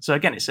happen. So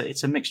again, it's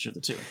a mixture of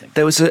the two, I think.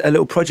 There was a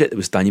little project that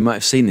was done, you might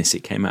have seen this,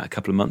 it came out a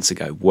couple of months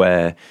ago,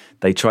 where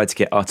they tried to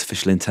get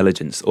artificial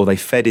intelligence, or they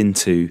fed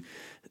into,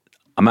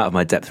 I'm out of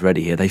my depth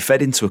already here, they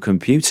fed into a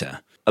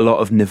computer a lot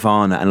of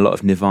Nirvana and a lot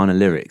of Nirvana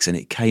lyrics, and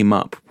it came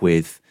up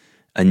with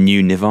a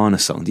new Nirvana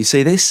song. Do you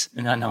see this?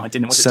 No, I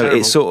didn't. Was so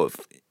it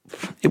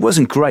it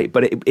wasn't great,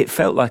 but it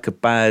felt like it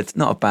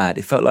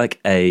felt like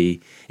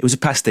it was a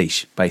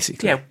pastiche,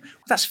 basically. Yeah, well,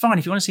 that's fine.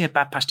 If you want to see a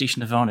bad pastiche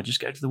Nirvana, just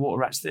go to the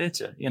Water Rats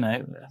Theatre,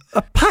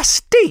 A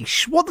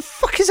pastiche? What the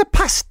fuck is a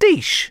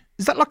pastiche?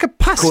 Is that like a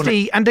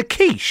pasty and a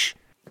quiche?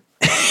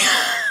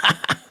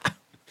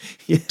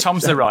 Yeah,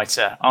 Tom's the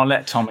writer. I'll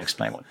let Tom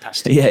explain what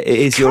pastiche is. Yeah, it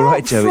is. You're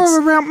right,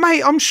 Joe.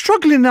 Mate, I'm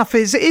struggling enough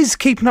as it is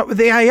keeping up with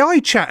the AI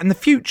chat and the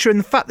future and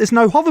the fact there's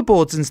no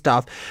hoverboards and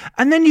stuff.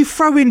 And then you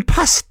throw in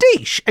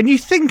pastiche and you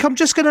think I'm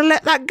just going to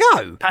let that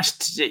go?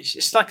 Pastiche.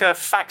 It's like a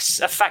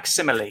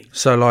facsimile.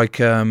 So like,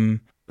 Joe,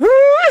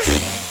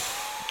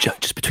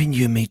 just between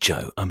you and me,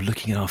 Joe, I'm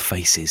looking at our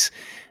faces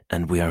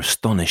and we are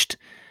astonished,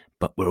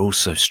 but we're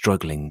also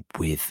struggling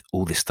with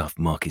all this stuff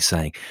Mark is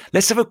saying.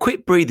 Let's have a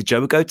quick breather, Joe.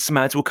 We'll go to some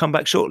ads. We'll come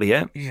back shortly,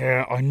 yeah?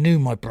 Yeah, I knew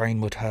my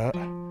brain would hurt.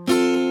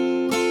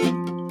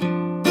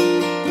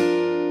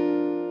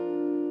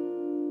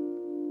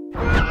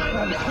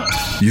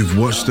 You've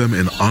watched them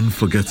in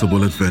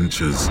unforgettable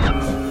adventures,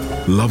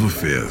 love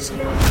affairs,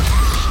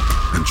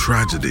 and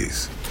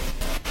tragedies.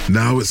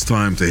 Now it's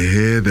time to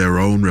hear their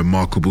own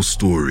remarkable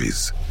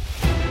stories.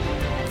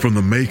 From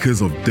the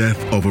makers of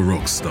Death of a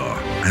Rock Star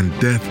and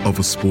Death of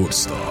a Sports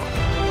Star,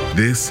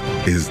 this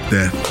is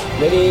Death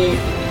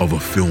of a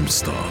Film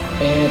Star.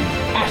 And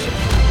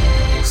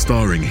action.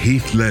 Starring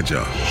Heath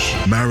Ledger,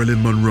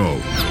 Marilyn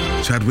Monroe,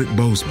 Chadwick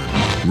Boseman,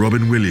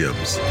 Robin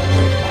Williams,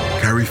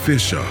 Carrie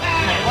Fisher,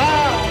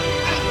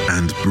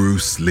 and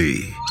Bruce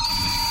Lee.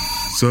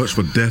 Search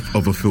for Death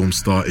of a Film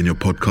Star in your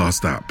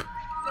podcast app.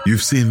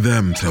 You've seen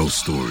them tell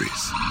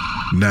stories.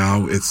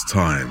 Now it's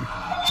time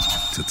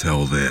to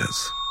tell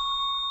theirs.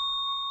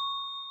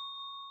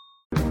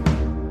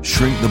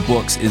 Shrink the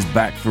Box is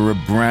back for a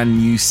brand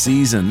new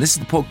season. This is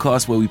the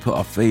podcast where we put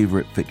our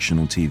favourite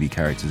fictional TV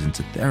characters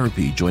into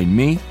therapy. Join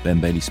me, Ben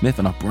Bailey-Smith,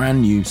 and our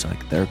brand new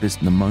psychotherapist,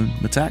 Namone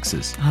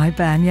Metaxas. Hi,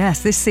 Ben.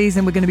 Yes, this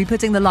season we're going to be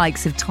putting the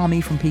likes of Tommy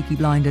from Peaky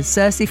Blinders,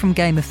 Cersei from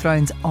Game of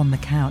Thrones on the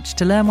couch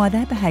to learn why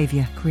their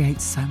behaviour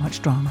creates so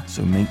much drama.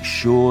 So make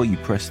sure you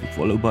press the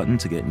follow button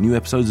to get new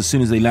episodes as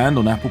soon as they land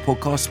on Apple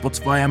Podcasts,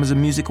 Spotify, Amazon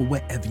Music, or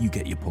wherever you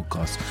get your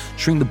podcasts.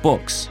 Shrink the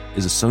Box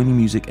is a Sony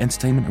Music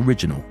Entertainment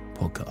original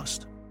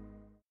podcast.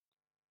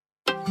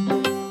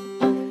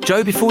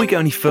 Joe, before we go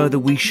any further,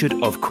 we should,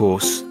 of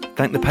course,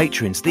 thank the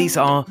patrons. These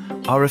are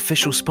our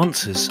official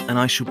sponsors, and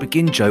I shall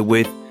begin, Joe,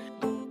 with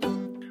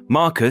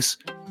Marcus,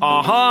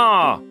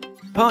 Aha!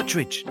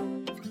 Partridge.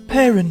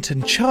 Parent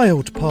and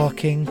child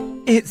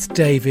parking, it's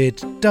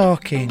David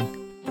Darking.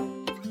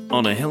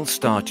 On a hill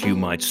start you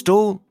might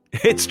stall,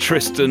 it's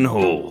Tristan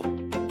Hall.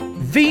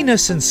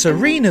 Venus and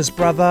Serena's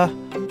brother,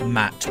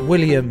 Matt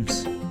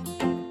Williams.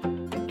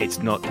 It's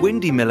not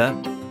Windy Miller,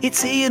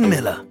 it's Ian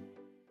Miller.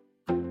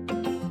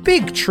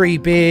 Big Tree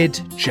Beard,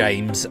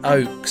 James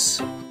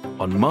Oakes.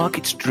 On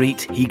Market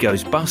Street, he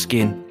goes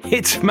busking.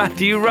 It's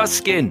Matthew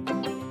Ruskin.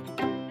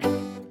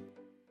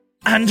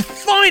 And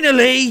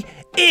finally,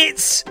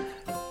 it's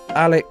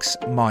Alex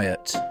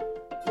Myatt.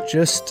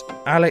 Just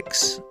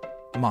Alex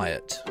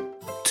Myatt.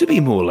 To be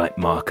more like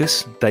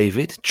Marcus,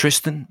 David,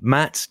 Tristan,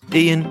 Matt,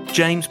 Ian,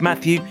 James,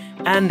 Matthew,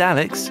 and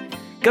Alex,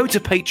 go to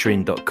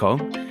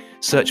patreon.com,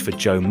 search for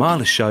Joe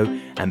Marler Show,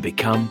 and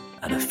become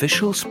an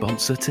official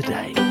sponsor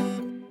today.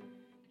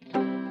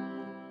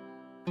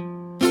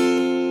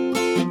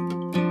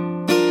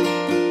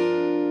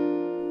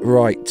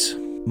 Right,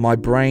 my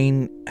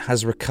brain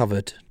has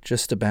recovered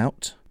just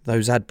about.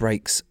 Those ad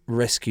breaks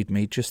rescued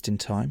me just in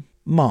time.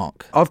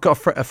 Mark, I've got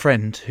a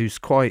friend who's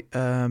quite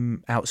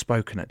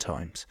outspoken at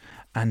times,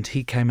 and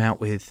he came out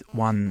with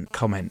one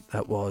comment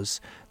that was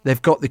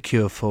they've got the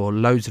cure for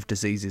loads of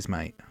diseases,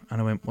 mate.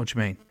 And I went, what do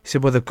you mean? He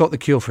said, well, they've got the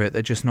cure for it,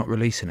 they're just not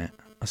releasing it.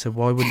 I said,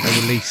 why wouldn't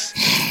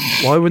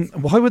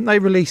they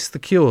release the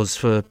cures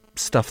for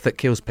stuff that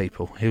kills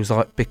people? He was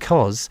like,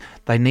 because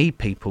they need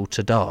people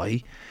to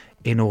die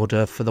in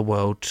order for the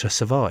world to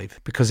survive.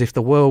 Because if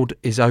the world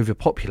is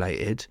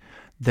overpopulated,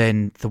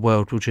 then the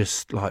world will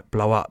just like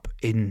blow up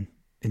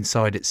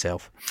inside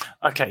itself.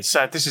 Okay,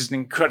 so this is an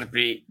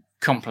incredibly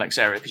complex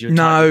area because you're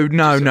No.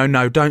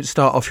 Don't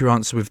start off your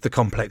answer with the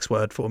complex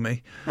word for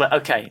me. Well,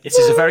 okay, this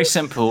is a very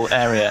simple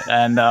area,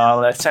 and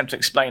I'll attempt to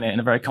explain it in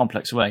a very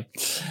complex way.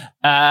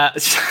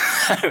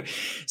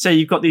 So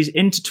you've got these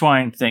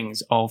intertwined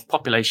things of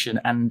population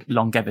and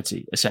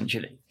longevity,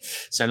 essentially.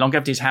 So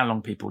longevity is how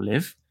long people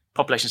live.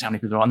 Population is how many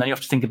people there are. And then you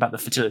have to think about the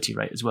fertility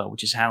rate as well,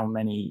 which is how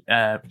many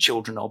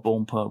children are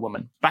born per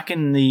woman. Back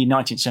in the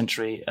 19th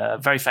century, a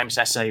very famous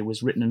essay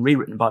was written and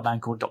rewritten by a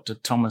man called Dr.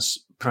 Thomas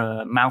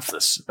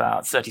Malthus.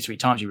 About 33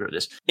 times he wrote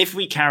this. If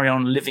we carry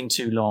on living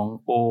too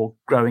long or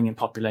growing in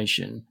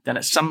population, then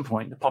at some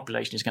point the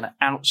population is going to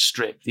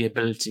outstrip the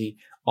ability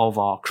of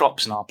our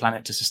crops and our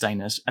planet to sustain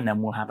us, and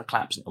then we'll have a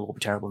collapse and it'll all be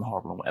terrible and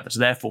horrible and whatever. So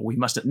therefore, we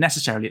must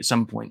necessarily at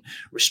some point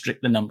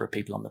restrict the number of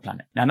people on the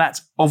planet. Now,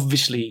 that's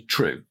obviously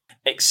true,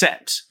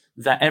 except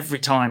that every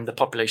time the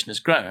population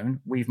has grown,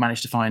 we've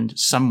managed to find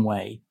some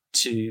way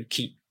to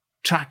keep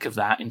track of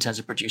that in terms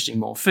of producing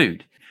more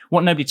food.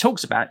 What nobody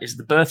talks about is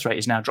the birth rate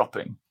is now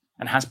dropping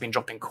and has been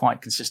dropping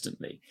quite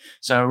consistently.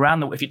 So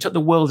if you took the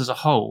world as a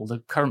whole, the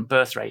current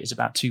birth rate is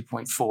about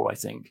 2.4, I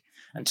think.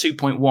 And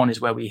 2.1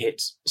 is where we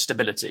hit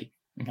stability.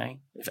 Okay.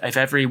 If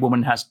every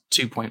woman has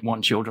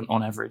 2.1 children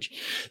on average,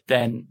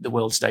 then the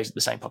world stays at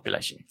the same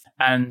population.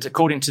 And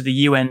according to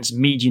the UN's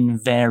median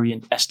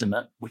variant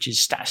estimate, which is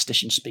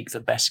statisticians speak for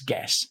best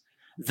guess,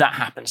 that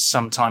happens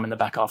sometime in the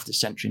back half of the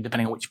century. And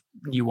depending on which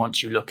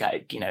nuance you look at,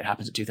 it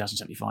happens at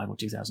 2075 or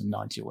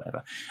 2090 or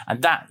whatever.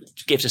 And that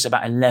gives us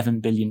about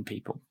 11 billion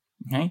people.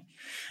 Okay.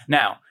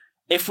 Now,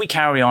 if we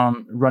carry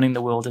on running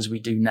the world as we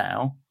do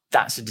now,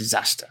 that's a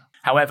disaster.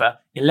 However,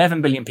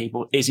 11 billion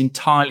people is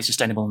entirely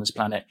sustainable on this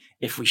planet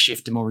if we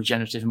shift to more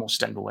regenerative and more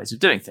sustainable ways of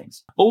doing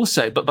things.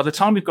 Also, but by the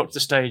time we've got to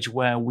the stage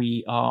where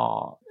we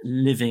are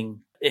living,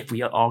 if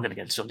we are going to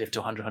get to live to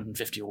 100,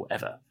 150 or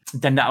whatever,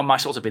 then that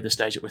might also be the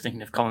stage that we're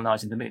thinking of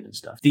colonizing the moon and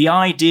stuff. The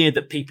idea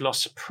that people are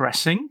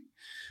suppressing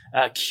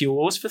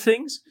cures for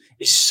things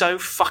is so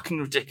fucking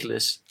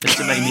ridiculous as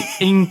to make me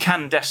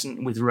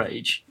incandescent with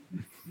rage.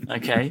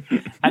 Okay,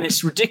 and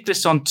it's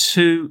ridiculous on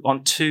two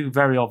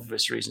very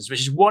obvious reasons,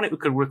 which is one, it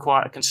could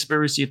require a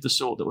conspiracy of the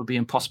sort that would be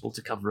impossible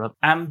to cover up,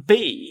 and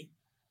B,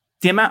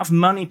 the amount of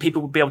money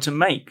people would be able to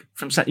make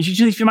from. If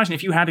you imagine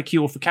if you had a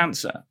cure for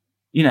cancer,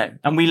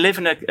 and we live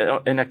in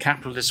a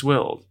capitalist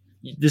world,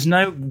 there's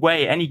no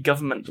way any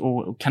government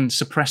can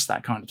suppress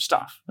that kind of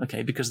stuff.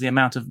 Okay, because the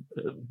amount of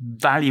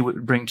value it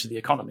would bring to the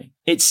economy.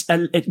 It's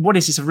a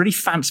really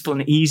fanciful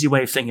and easy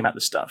way of thinking about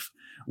the stuff,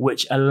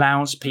 which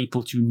allows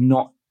people to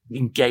not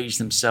engage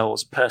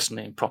themselves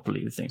personally and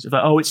properly with things. It's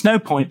like, it's no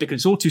point because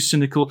it's all too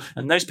cynical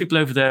and those people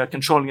over there are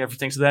controlling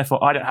everything, so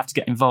therefore I don't have to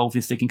get involved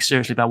in thinking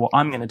seriously about what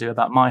I'm going to do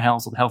about my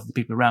health or the health of the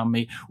people around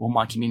me or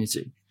my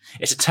community.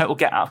 It's a total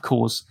get out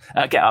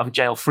of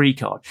jail free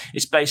card.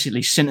 It's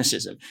basically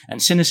cynicism,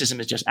 and cynicism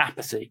is just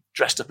apathy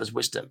dressed up as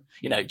wisdom.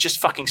 Just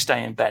fucking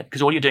stay in bed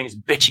because all you're doing is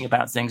bitching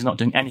about things, not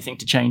doing anything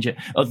to change it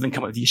other than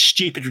come up with these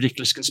stupid,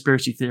 ridiculous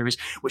conspiracy theories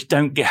which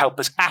don't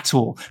help us at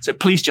all. So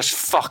please just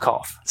fuck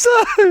off. So,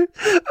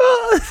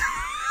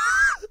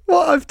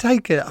 what I've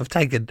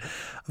taken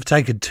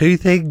two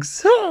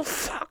things. Oh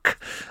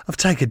fuck! I've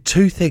taken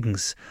two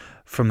things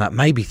from that,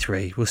 maybe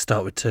three. We'll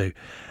start with two.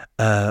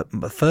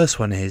 The first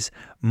one is,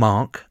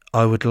 Mark,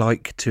 I would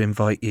like to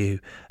invite you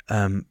for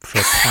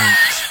a pint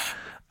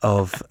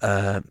of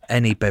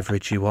any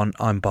beverage you want.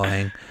 I'm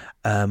buying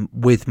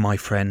with my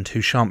friend,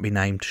 who shan't be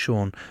named,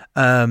 Sean,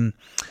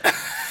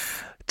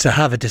 to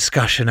have a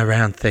discussion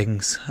around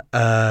things,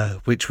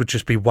 which would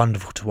just be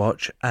wonderful to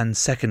watch. And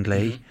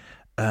secondly,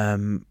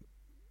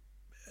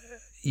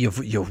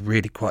 you're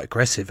really quite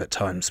aggressive at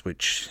times,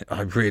 which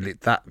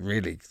that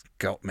really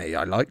got me.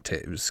 I liked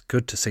it. It was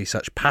good to see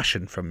such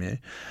passion from you.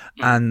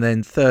 And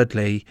then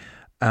thirdly,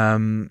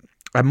 and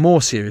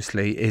more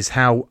seriously, is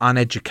how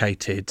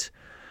uneducated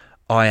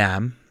I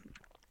am.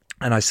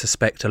 And I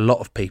suspect a lot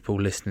of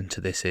people listening to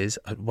this is,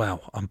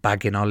 wow, I'm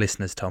bagging our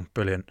listeners, Tom.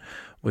 Brilliant.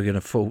 We're going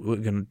to fall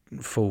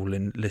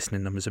in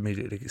listening numbers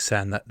immediately,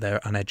 saying that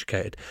they're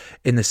uneducated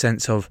in the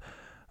sense of,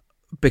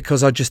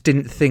 because I just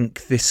didn't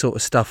think this sort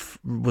of stuff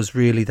was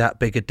really that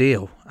big a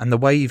deal. And the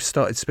way you've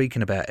started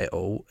speaking about it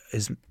all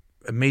is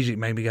immediately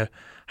made me go,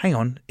 hang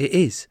on, it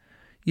is.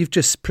 You've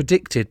just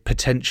predicted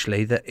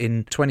potentially that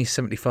in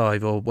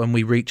 2075 or when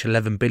we reach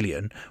 11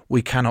 billion,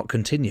 we cannot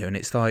continue. And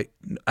it's like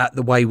at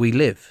the way we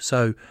live.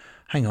 So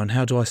hang on,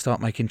 how do I start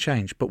making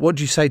change? But what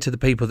do you say to the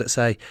people that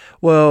say,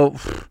 well,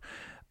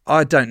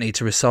 I don't need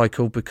to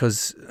recycle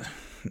because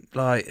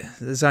like,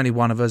 there's only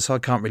one of us. I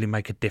can't really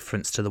make a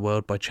difference to the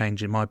world by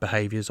changing my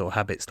behaviours or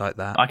habits like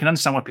that. I can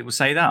understand why people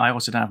say that. I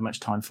also don't have much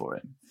time for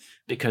it,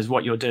 because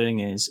what you're doing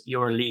is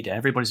you're a leader.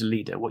 Everybody's a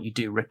leader. What you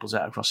do ripples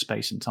out across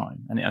space and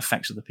time, and it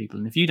affects other people.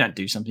 And if you don't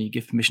do something, you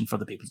give permission for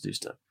other people to do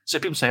stuff. So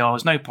people say, "Oh,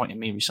 there's no point in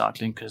me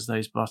recycling because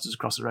those bastards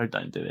across the road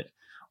don't do it."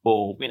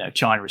 Or,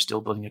 China is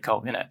still building a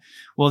coal,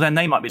 Well, then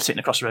they might be sitting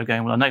across the road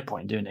going, well, no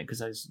point in doing it because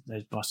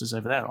those bastards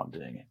over there aren't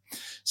doing it.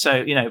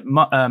 So,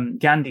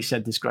 Gandhi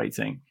said this great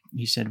thing.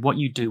 He said, what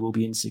you do will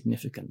be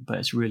insignificant, but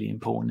it's really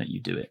important that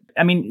you do it.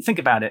 I mean, think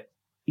about it.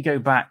 You go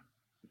back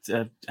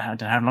to, I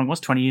don't know how long it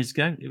was, 20 years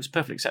ago. It was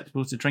perfectly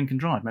acceptable to drink and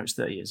drive. Maybe it's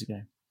 30 years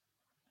ago.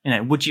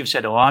 Would you have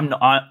said, I'm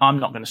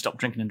not going to stop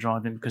drinking and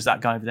driving because that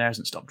guy over there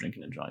hasn't stopped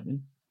drinking and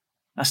driving?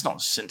 That's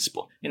not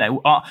sensible.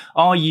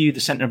 Are you the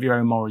center of your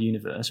own moral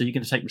universe? Are you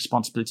going to take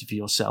responsibility for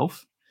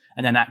yourself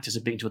and then act as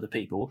a being to other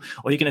people?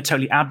 Or are you going to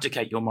totally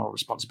abdicate your moral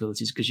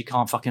responsibilities because you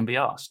can't fucking be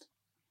asked?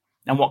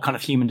 And what kind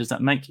of human does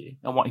that make you?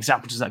 And what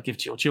example does that give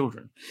to your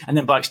children? And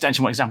then by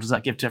extension, what example does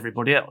that give to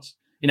everybody else?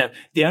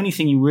 The only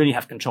thing you really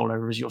have control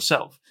over is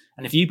yourself.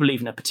 And if you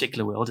believe in a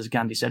particular world, as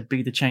Gandhi said,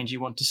 be the change you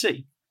want to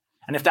see.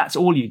 And if that's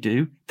all you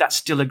do, that's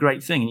still a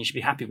great thing and you should be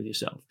happy with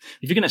yourself.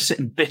 If you're going to sit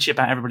and bitch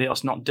about everybody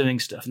else not doing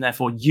stuff and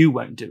therefore you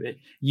won't do it,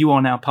 you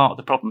are now part of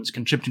the problem that's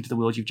contributing to the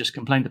world you've just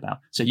complained about.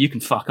 So you can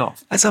fuck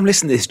off. As I'm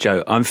listening to this,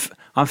 Joe, I'm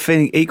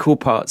feeling equal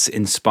parts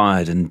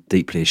inspired and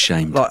deeply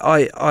ashamed.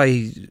 Like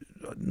I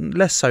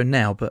less so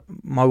now, but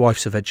my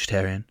wife's a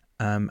vegetarian,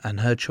 and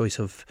her choice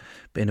of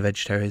being a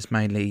vegetarian is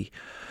mainly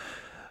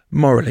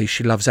morally.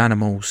 She loves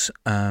animals,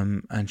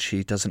 and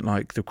she doesn't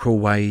like the cruel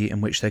way in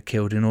which they're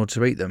killed in order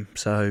to eat them.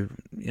 So,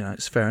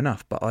 it's fair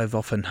enough. But I've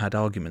often had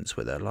arguments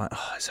with her, like,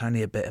 oh, it's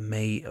only a bit of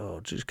meat,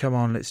 or just come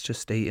on, let's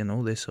just eat, and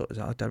all this.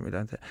 I don't really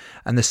like that.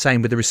 And the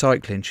same with the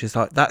recycling. She's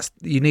like,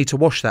 you need to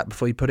wash that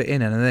before you put it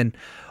in. And then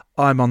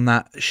I'm on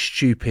that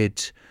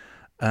stupid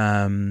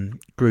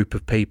group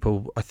of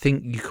people. I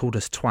think you called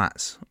us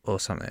twats or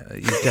something.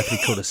 You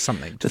definitely called us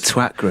something. The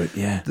twat group,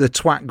 yeah. The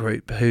twat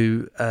group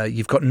who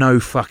you've got no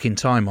fucking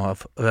time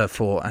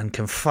for and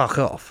can fuck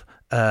off.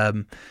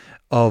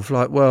 Of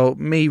like, well,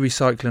 me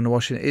recycling and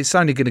washing, it's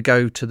only going to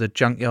go to the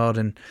junkyard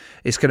and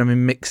it's going to be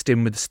mixed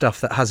in with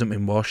stuff that hasn't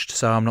been washed,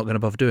 so I'm not going to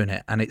bother doing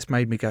it. And it's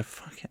made me go,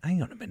 fuck it,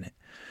 hang on a minute.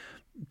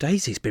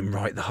 Daisy's been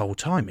right the whole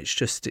time.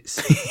 She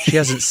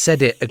hasn't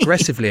said it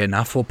aggressively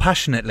enough or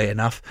passionately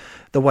enough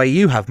the way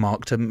you have,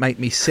 Mark, to make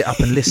me sit up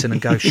and listen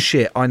and go,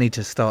 shit, I need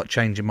to start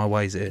changing my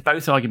ways here.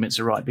 Both arguments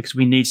are right because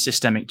we need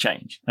systemic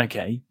change.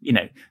 Okay.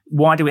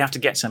 Why do we have to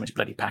get so much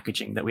bloody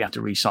packaging that we have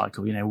to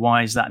recycle?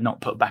 Why is that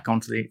not put back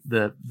onto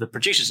the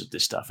producers of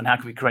this stuff? And how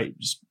can we create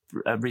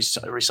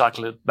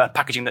recycle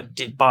packaging that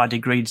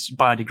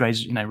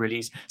biodegrades, really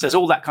easy. So there's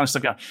all that kind of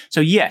stuff going on.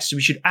 So yes, we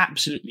should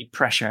absolutely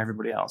pressure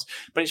everybody else.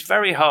 But it's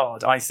very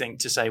hard, I think,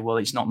 to say, well,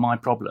 it's not my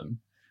problem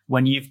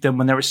when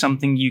there is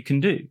something you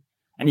can do.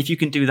 And if you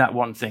can do that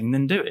one thing,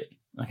 then do it.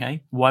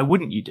 Okay. Why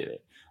wouldn't you do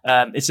it?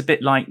 It's a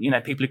bit like,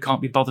 people who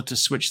can't be bothered to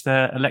switch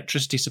their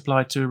electricity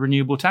supply to a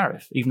renewable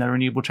tariff, even though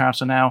renewable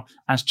tariffs are now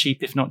as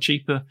cheap, if not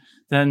cheaper,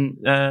 than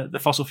the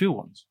fossil fuel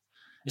ones.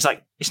 It's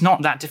like, it's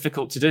not that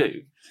difficult to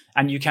do.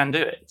 And you can do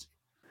it.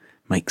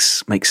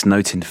 Makes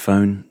note in the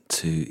phone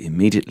to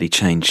immediately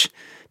change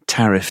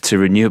tariff to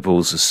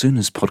renewables as soon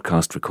as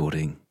podcast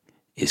recording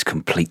is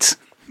complete.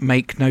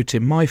 Make note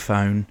in my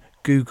phone,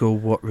 Google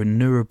what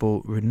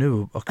renewable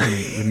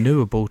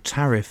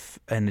tariff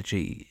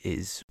energy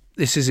is.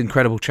 This is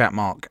incredible chat,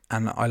 Mark,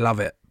 and I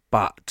love it.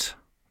 But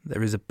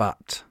there is a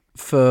but.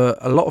 For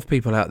a lot of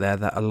people out there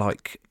that are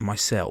like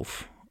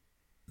myself,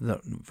 that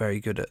are very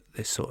good at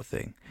this sort of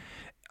thing,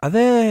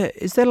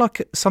 is there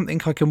like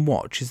something I can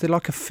watch? Is there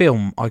like a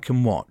film I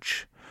can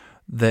watch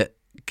that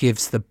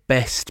gives the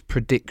best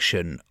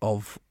prediction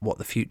of what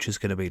the future's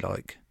going to be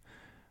like?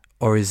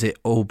 Or is it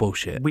all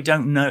bullshit? We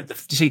don't know.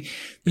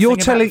 You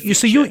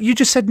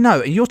just said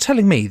no, and you're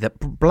telling me that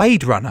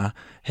Blade Runner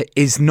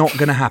is not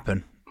going to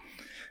happen.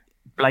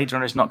 Blade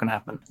Runner is not going to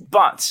happen.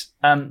 But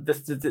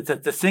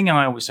the thing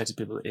I always say to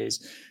people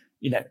is,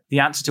 the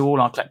answer to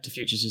all our collective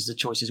futures is the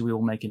choices we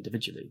all make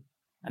individually.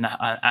 And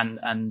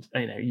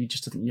you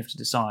have to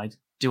decide,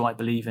 do I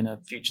believe in a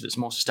future that's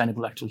more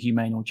sustainable, ethical,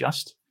 humane, or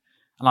just?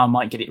 And I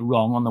might get it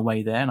wrong on the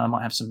way there, and I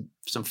might have some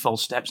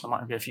false steps, and I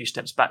might go a few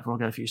steps back before I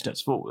go a few steps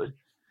forward.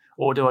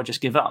 Or do I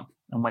just give up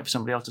and wait for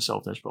somebody else to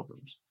solve those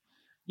problems?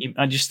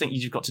 I just think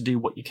you've got to do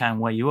what you can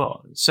where you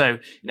are. So,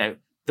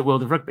 the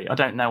world of rugby, I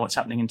don't know what's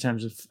happening in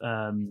terms of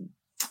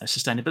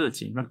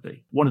sustainability in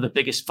rugby. One of the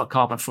biggest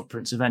carbon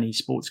footprints of any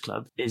sports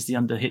club is the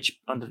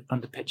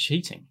under-pitch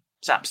heating.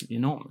 It's absolutely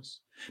enormous.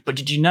 But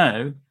did you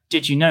know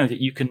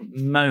that you can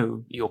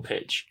mow your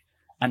pitch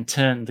and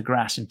turn the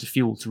grass into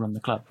fuel to run the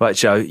club? Right,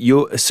 Joe,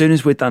 as soon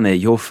as we're done here,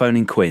 you're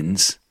phoning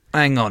Quins.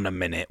 Hang on a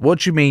minute. What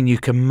do you mean you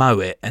can mow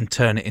it and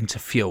turn it into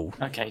fuel?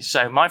 Okay,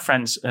 so my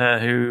friends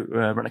who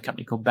run a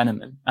company called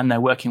Benneman, and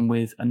they're working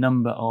with a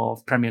number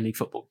of Premier League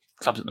football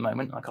clubs at the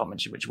moment, I can't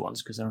mention which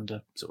ones because they're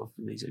under sort of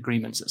these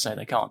agreements that say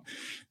they can't.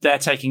 They're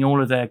taking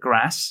all of their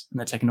grass, and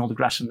they're taking all the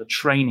grass from the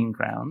training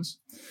grounds.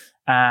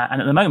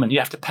 And at the moment, you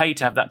have to pay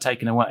to have that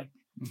taken away.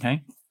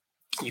 Okay.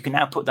 You can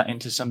now put that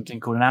into something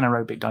called an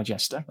anaerobic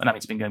digester. And I mean,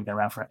 it's been going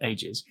around for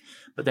ages.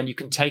 But then you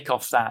can take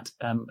off that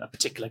a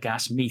particular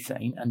gas,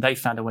 methane, and they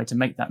found a way to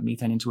make that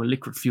methane into a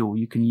liquid fuel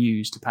you can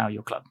use to power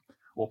your club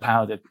or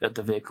power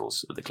the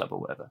vehicles of the club or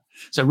whatever.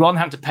 So rather than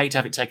having to pay to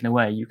have it taken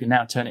away, you can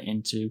now turn it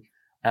into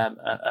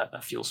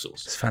a fuel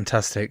source. It's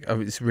fantastic.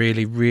 It's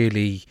really,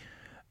 really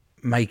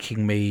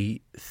making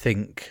me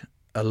think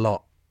a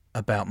lot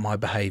about my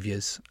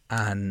behaviours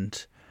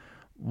and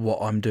what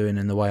I'm doing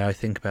and the way I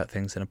think about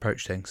things and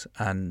approach things.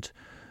 And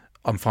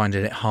I'm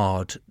finding it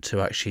hard to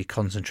actually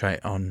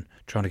concentrate on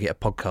trying to get a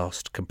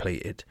podcast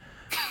completed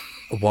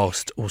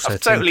whilst also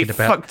thinking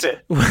about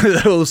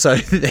also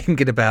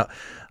thinking about,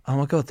 oh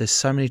my God, there's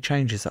so many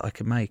changes that I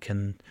can make,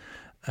 and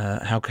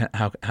how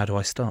do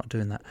I start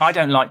doing that? I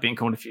don't like being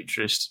called a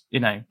futurist,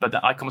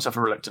 but I call myself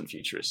a reluctant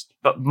futurist.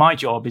 But my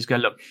job is go,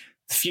 look,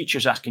 the future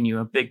is asking you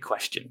a big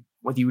question,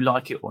 whether you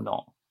like it or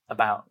not,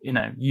 about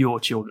your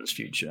children's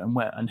future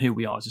and who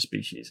we are as a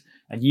species,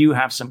 and you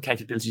have some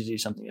capability to do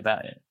something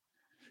about it.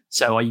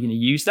 So are you going to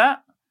use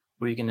that,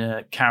 or are you going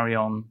to carry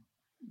on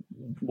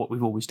what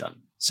we've always done?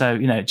 So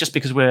just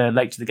because we're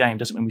late to the game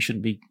doesn't mean we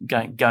shouldn't be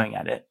going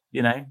at it.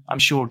 I'm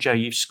sure, Joe,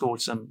 you've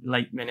scored some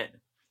last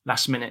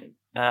minute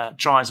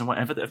tries and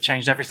whatever that have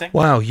changed everything.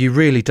 Wow, you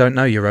really don't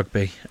know your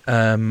rugby.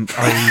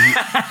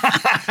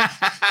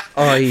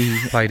 I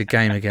played a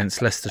game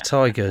against Leicester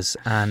Tigers,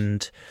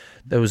 and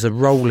there was a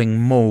rolling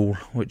maul,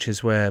 which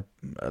is where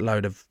a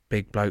load of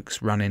big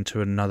blokes run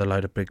into another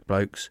load of big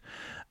blokes,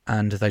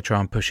 and they try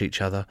and push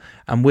each other.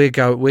 And we're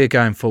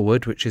going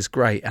forward, which is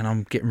great, and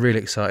I'm getting really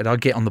excited. I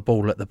get on the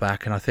ball at the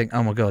back, and I think,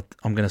 oh my God,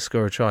 I'm going to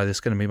score a try. This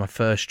is going to be my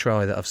first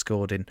try that I've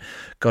scored in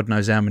God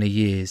knows how many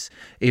years,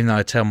 even though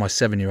I tell my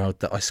 7-year-old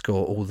that I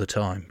score all the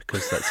time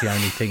because that's the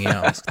only thing he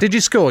asks. Did you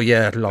score?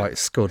 Yeah,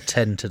 scored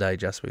 10 today,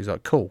 Jasper. He's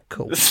like, cool.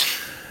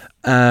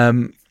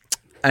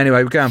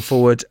 Anyway, we're going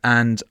forward,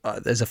 and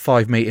there's a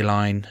 5 metre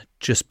line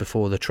just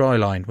before the try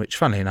line, which,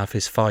 funnily enough,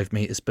 is 5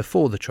 metres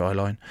before the try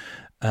line.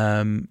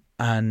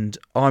 And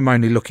I'm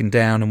only looking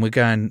down, and we're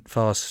going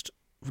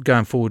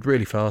forward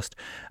really fast.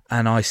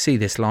 And I see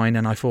this line,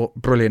 and I thought,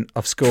 brilliant,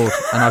 I've scored.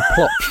 And I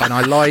plop, and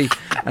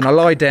I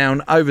lie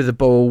down over the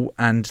ball,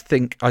 and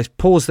think. I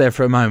pause there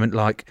for a moment,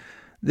 like,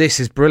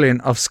 this is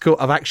brilliant.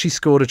 I've actually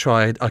scored a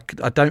try.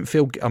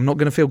 I'm not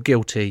going to feel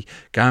guilty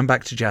going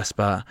back to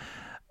Jasper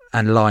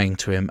and lying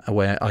to him,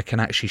 where I can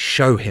actually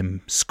show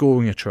him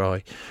scoring a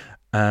try.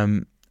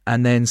 And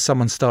then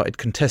someone started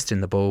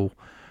contesting the ball,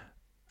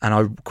 and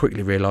I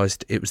quickly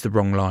realised it was the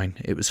wrong line.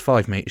 It was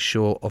 5 metres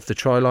short of the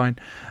try line.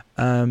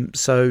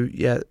 So,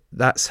 yeah,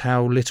 that's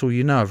how little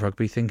you know of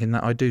rugby, thinking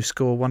that I do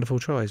score wonderful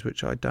tries,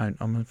 which I don't,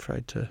 I'm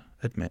afraid to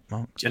admit,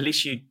 Mark. At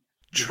least you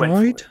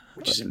tried?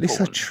 Which is At least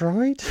I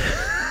tried?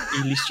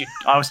 At least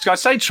I was going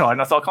to say try,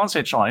 and I thought I can't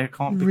say try. I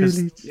can't because,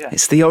 really? Yeah.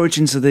 It's the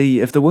origins of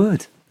the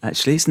word,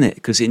 actually, isn't it?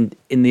 Because in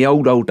the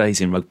old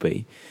days in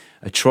rugby,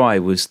 a try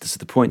was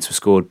the points were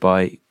scored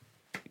by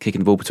kicking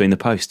the ball between the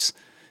posts.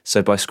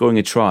 So by scoring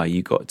a try,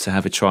 you got to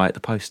have a try at the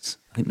posts.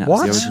 I think that's the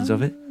origins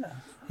of it.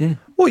 Yeah.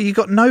 What, you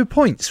got no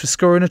points for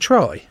scoring a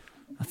try?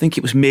 I think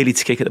it was merely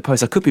to kick at the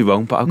post. I could be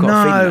wrong, but I've got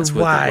a feeling that's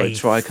where the word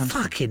try comes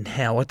from. Fucking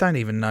hell, I don't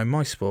even know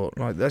my sport.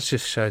 That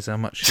just shows how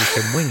much you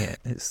can wing it.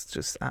 It's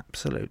just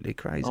absolutely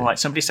crazy. All right,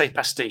 somebody say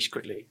pastiche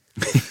quickly.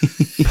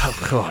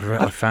 Oh, God,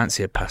 I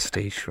fancy a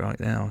pastiche right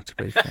now, to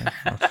be fair.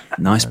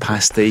 Nice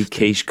pastiche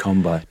quiche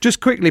combo. Just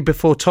quickly,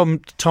 before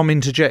Tom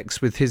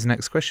interjects with his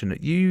next question,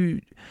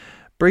 you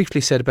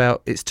briefly said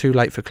about it's too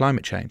late for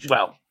climate change.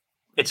 Well,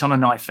 it's on a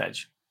knife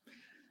edge.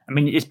 I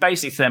mean, it's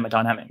basically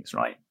thermodynamics,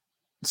 right?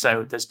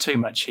 So there's too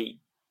much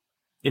heat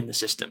in the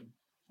system.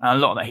 And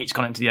a lot of that heat's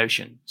gone into the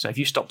ocean. So if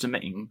you stopped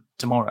emitting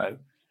tomorrow,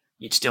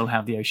 you'd still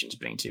have the oceans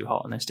being too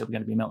hot and they're still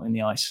going to be melting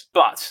the ice.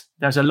 But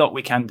there's a lot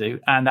we can do.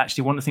 And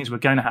actually, one of the things we're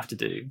going to have to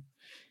do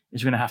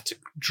is we're going to have to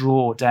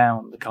draw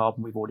down the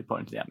carbon we've already put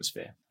into the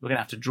atmosphere. We're going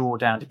to have to draw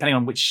down, depending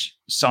on which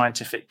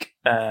scientific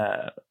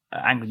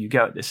angle you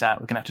go at this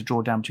at, we're going to have to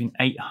draw down between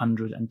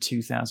 800 and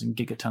 2,000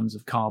 gigatons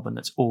of carbon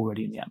that's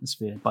already in the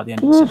atmosphere by the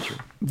end of the century.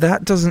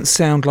 That doesn't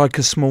sound like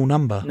a small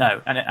number.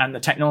 No, and the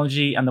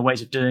technology and the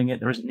ways of doing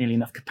it, there isn't nearly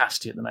enough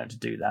capacity at the moment to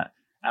do that.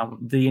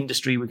 The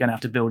industry we're going to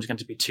have to build is going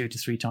to be 2 to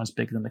 3 times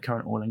bigger than the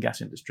current oil and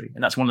gas industry.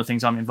 And that's one of the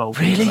things I'm involved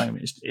in at the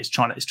moment, is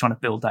trying to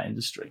build that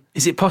industry.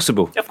 Is it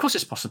possible? Of course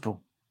it's possible.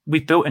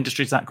 We've built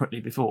industries that quickly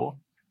before.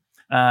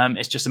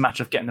 It's just a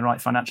matter of getting the right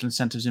financial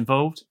incentives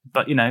involved,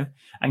 but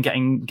and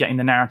getting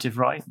the narrative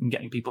right and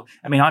getting people.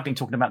 I mean, I've been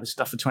talking about this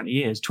stuff for 20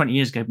 years. 20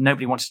 years ago,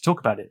 nobody wanted to talk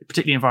about it,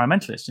 particularly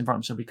environmentalists.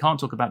 Environmentalists said we can't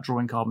talk about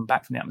drawing carbon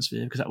back from the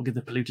atmosphere because that will give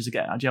the polluters a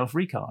get out of jail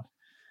free card.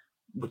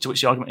 To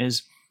which the argument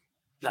is,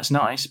 that's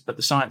nice, but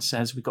the science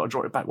says we've got to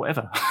draw it back,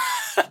 whatever.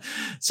 But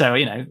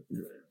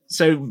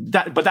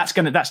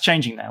that's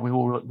changing now. We've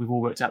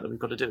all worked out that we've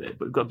got to do it,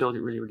 but we've got to build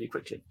it really, really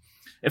quickly.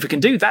 If we can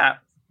do that,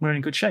 we're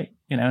in good shape,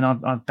 you know,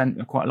 and I've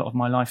bent quite a lot of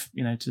my life,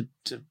 you know,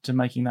 to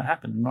making that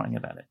happen and writing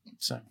about it.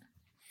 So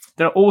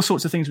there are all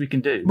sorts of things we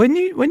can do. When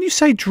you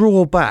say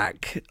draw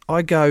back,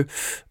 I go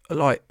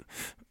like,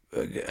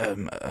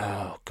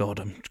 oh God,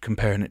 I'm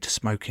comparing it to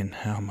smoking.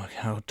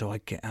 How do I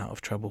get out of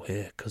trouble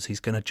here? Because he's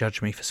going to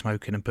judge me for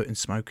smoking and putting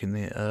smoke in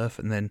the earth,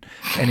 and then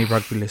any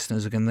rugby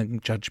listeners are going to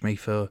judge me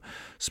for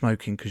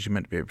smoking because you're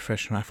meant to be a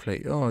professional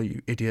athlete. Oh,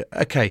 you idiot.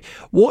 Okay,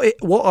 what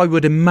I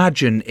would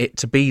imagine it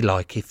to be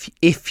like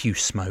if you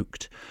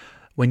smoked.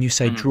 When you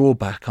say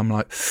drawback, I'm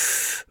like,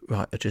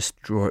 right, I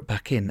just draw it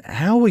back in.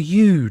 How are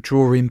you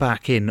drawing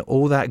back in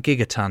all that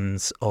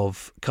gigatons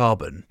of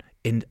carbon?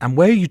 And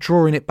where are you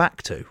drawing it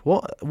back to?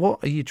 What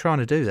are you trying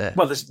to do there?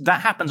 Well,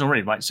 that happens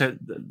already, right? So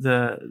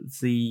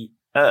the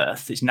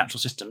Earth, its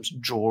natural systems,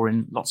 draw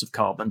in lots of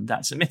carbon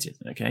that's emitted,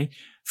 okay?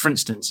 For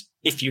instance,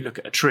 if you look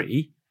at a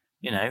tree,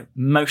 you know,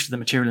 most of the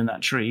material in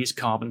that tree is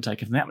carbon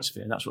taken from the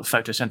atmosphere. That's what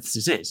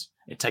photosynthesis is.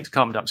 It takes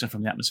carbon dioxide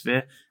from the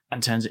atmosphere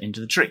and turns it into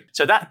the tree.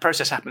 So that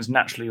process happens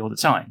naturally all the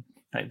time.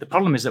 Right? The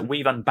problem is that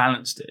we've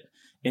unbalanced it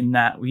in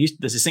that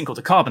there's this thing called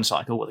the carbon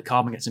cycle, where the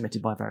carbon gets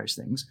emitted by various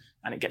things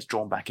and it gets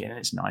drawn back in, and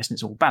it's nice and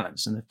it's all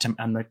balanced, and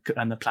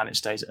the planet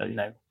stays at, you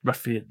know,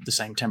 roughly the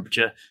same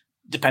temperature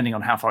depending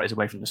on how far it is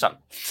away from the sun.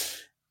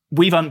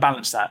 We've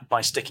unbalanced that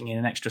by sticking in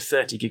an extra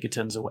 30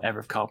 gigatons or whatever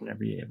of carbon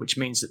every year, which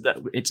means that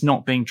it's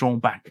not being drawn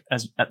back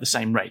at the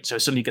same rate. So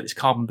suddenly you get this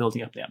carbon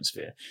building up in the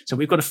atmosphere. So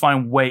we've got to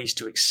find ways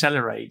to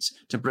accelerate,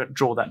 to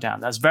draw that down.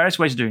 There's various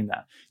ways of doing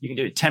that. You can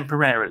do it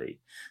temporarily.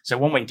 So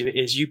one way to do it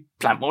is you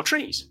plant more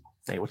trees.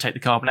 They will take the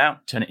carbon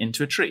out, turn it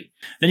into a tree.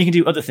 Then you can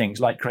do other things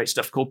like create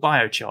stuff called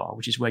biochar,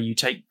 which is where you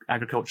take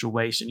agricultural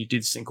waste and you do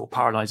this thing called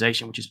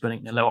pyrolization, which is burning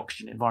in a low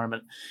oxygen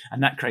environment.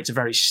 And that creates a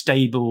very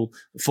stable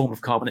form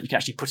of carbon that you can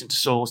actually put into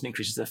soils and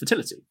increases their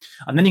fertility.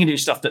 And then you can do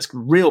stuff that's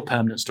real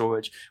permanent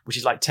storage, which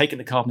is like taking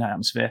the carbon out of the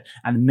atmosphere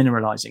and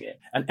mineralizing it.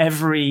 And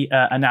every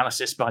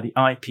analysis by the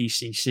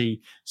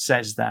IPCC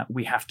says that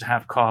we have to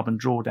have carbon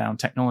drawdown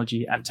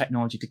technology and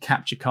technology to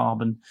capture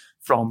carbon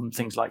from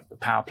things like the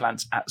power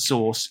plants at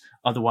source.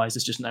 Otherwise,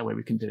 there's just no way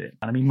we can do it.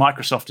 And I mean,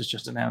 Microsoft has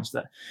just announced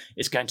that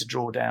it's going to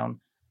draw down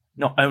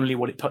not only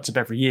what it puts up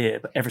every year,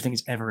 but everything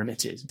it's ever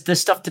emitted. There's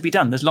stuff to be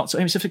done. There's lots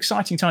of, it's an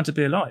exciting time to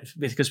be alive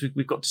because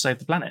we've got to save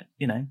the planet.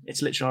 You know,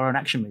 it's literally our own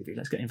action movie.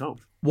 Let's get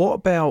involved. What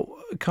about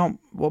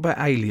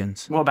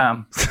aliens? What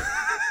about them?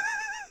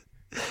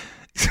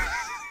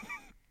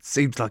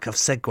 Seems like I've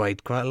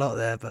segued quite a lot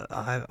there, but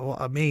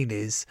what I mean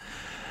is,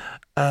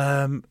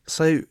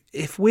 so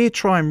if we're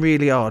trying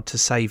really hard to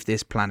save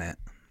this planet,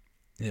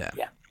 yeah.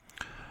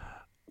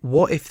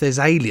 What if there's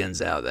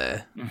aliens out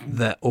there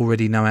that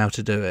already know how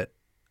to do it,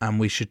 and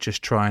we should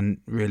just try and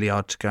really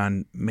hard to go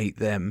and meet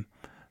them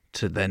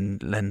to then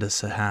lend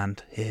us a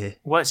hand here?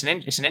 Well, it's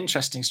an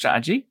interesting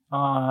strategy.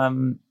 I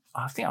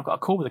think I've got a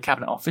call with the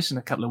Cabinet Office in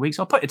a couple of weeks.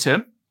 I'll put it to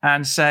them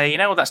and say, you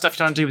know, all that stuff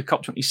you're trying to do with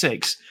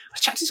COP26. I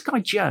chatted to this guy,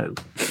 Joe.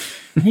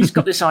 He's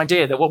got this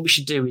idea that what we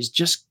should do is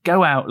just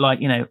go out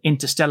like, you know,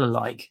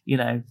 Interstellar-like, you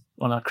know,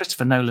 on a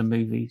Christopher Nolan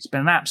movie,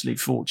 spend an absolute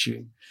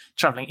fortune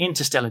traveling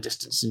interstellar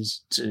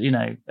distances to, you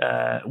know,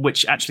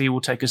 which actually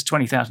will take us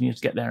 20,000 years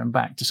to get there and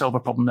back to solve a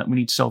problem that we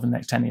need to solve in the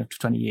next 10 or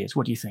 20 years.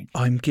 What do you think?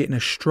 I'm getting a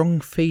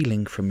strong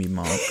feeling from you,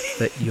 Mark,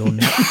 that you're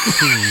not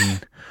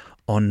keen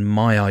on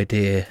my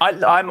idea.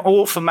 I'm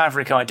all for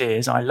maverick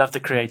ideas. I love the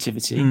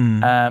creativity.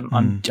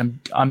 I'm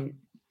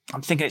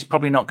thinking it's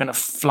probably not going to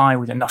fly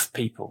with enough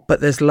people.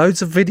 But there's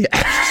loads of videos.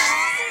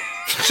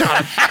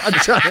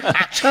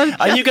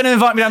 Are you going to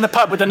invite me down the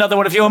pub with another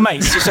one of your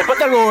mates? You said, but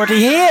they're already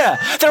here.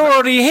 They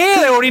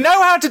already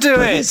know how to do it.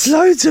 There's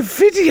loads of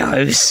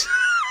videos.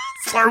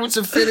 There's loads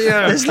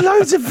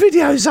of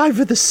videos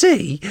over the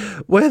sea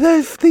where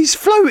there's these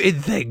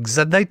floating things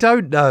and they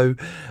don't know.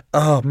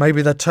 Oh,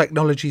 maybe the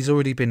technology's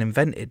already been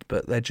invented,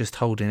 but they're just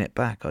holding it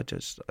back. I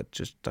just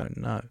don't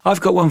know.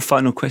 I've got one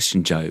final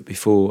question, Joe,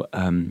 before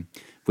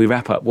we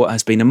wrap up what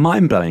has been a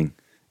mind-blowing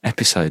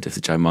episode of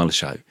the Joe Marler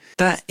Show.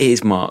 That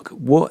is, Mark,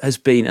 what has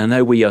been, I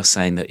know we are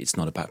saying that it's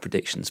not about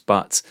predictions,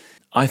 but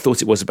I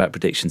thought it was about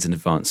predictions in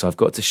advance, so I've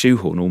got to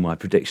shoehorn all my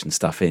prediction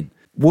stuff in.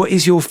 What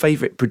is your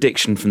favourite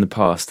prediction from the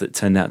past that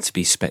turned out to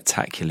be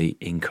spectacularly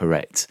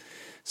incorrect?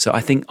 So I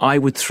think I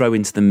would throw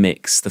into the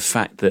mix the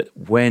fact that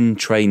when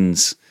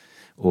trains,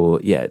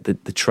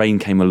 the train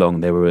came along,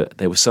 there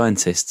were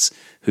scientists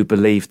who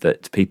believed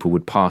that people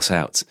would pass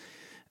out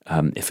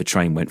if a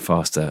train went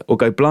faster, or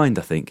go blind,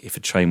 I think, if a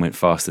train went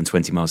faster than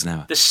 20 miles an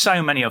hour. There's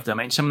so many of them.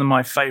 I mean, some of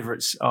my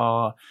favourites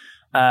are,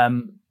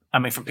 from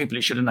people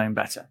who should have known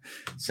better.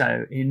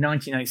 So in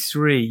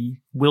 1903,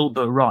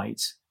 Wilbur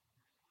Wright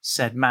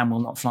said man will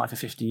not fly for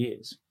 50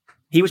 years.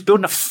 He was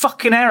building a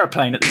fucking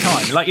aeroplane at the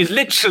time. Like,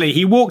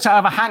 he walked out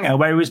of a hangar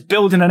where he was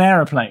building an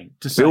aeroplane.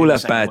 We all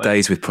have bad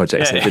days with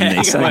projects, didn't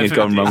he? Something had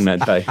gone wrong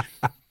that day.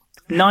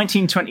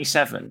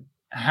 1927,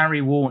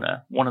 Harry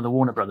Warner, one of the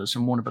Warner Brothers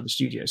from Warner Brothers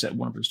Studios,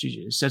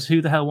 says,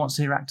 "Who the hell wants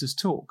to hear actors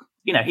talk?"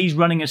 You know, he's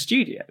running a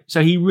studio,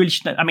 so he really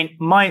should know. I mean,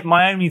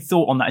 my only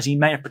thought on that is he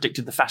may have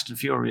predicted the Fast and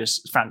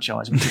Furious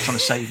franchise, which is trying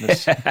to save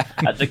us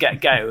at the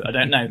get-go. I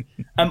don't know.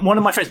 One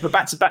of my friends, but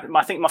back,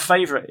 I think my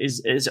favourite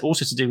is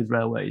also to do with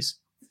railways.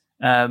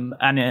 And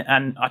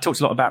I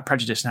talked a lot about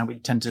prejudice. Now we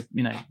tend to,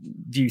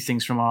 view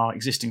things from our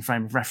existing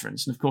frame of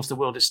reference, and of course the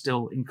world is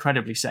still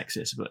incredibly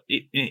sexist, but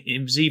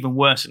it was even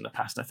worse in the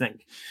past, I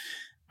think.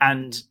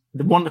 And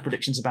one of the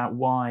predictions about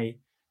why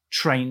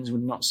trains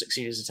would not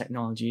succeed as a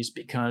technology is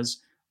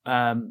because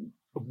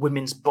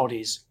women's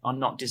bodies are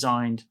not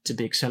designed to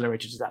be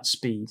accelerated to that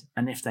speed,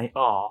 and if they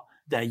are,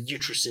 their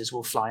uteruses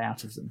will fly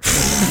out of them.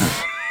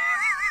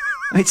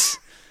 It's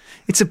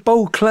a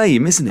bold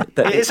claim, isn't it?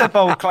 It is a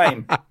bold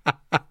claim.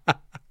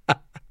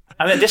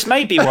 I mean, this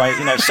may be why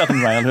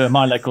Southern Rail, who are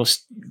my local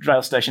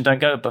rail station,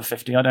 don't go above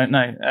 50. I don't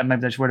know. Maybe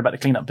they're just worried about the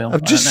clean-up bill.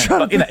 I'm just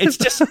trying to... But, it's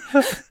just...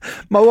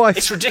 My wife...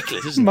 It's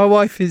ridiculous, isn't it? My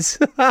wife is...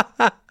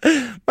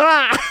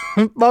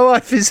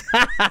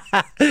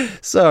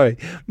 Sorry.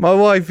 My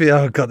wife...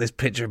 Oh, I've got this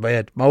picture in my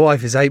head. My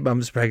wife is 8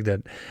 months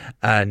pregnant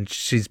and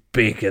she's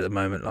big at the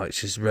moment. Like,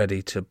 she's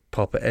ready to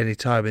pop at any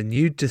time. And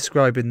you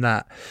describing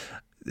that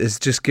has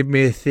just given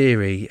me a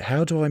theory.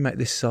 How do I make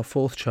this our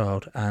 4th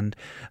child? And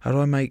how do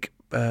I make...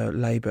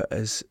 labour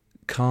as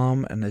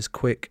calm and as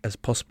quick as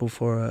possible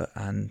for her,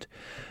 and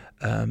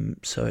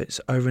so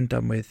it's over and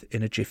done with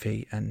in a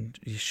jiffy, and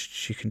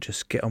she can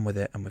just get on with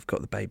it, and we've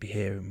got the baby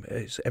here, and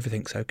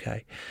everything's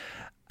okay.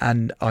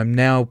 And I'm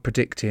now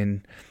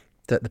predicting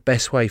that the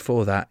best way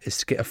for that is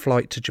to get a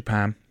flight to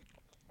Japan,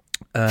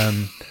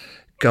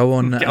 go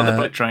on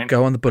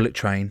the bullet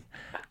train,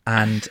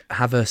 and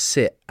have her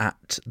sit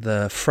at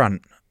the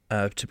front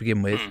to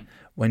begin with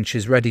when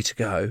she's ready to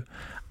go.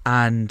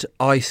 And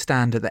I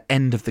stand at the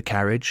end of the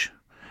carriage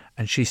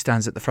and she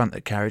stands at the front of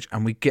the carriage,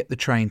 and we get the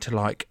train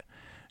to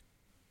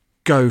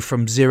go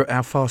from zero.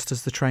 How fast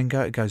does the train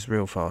go? It goes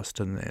real fast,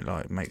 and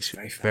it makes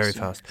it very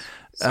fast.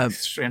 It's like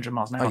 300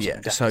 miles an hour. Yeah,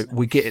 so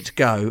we get it to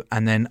go,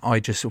 and then I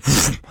just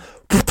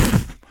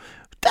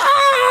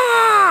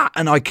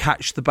and I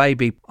catch the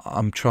baby.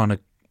 I'm trying to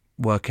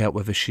work out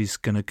whether she's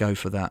going to go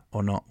for that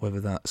or not, whether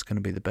that's going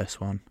to be the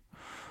best one.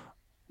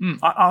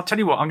 I'll tell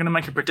you what, I'm going to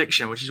make a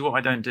prediction, which is what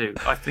I don't do.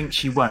 I think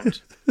she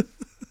won't.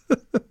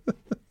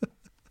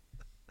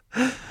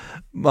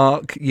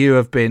 Mark, you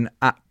have been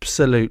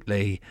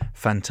absolutely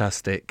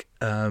fantastic.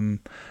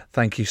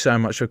 Thank you so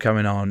much for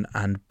coming on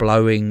and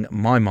blowing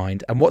my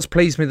mind. And what's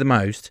pleased me the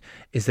most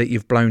is that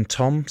you've blown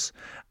Tom's,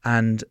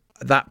 and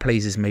that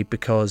pleases me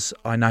because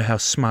I know how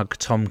smug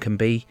Tom can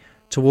be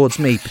towards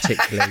me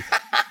particularly.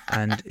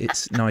 And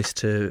it's nice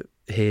to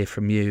hear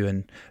from you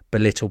and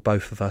belittle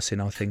both of us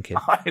in our thinking.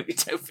 I hope you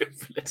don't feel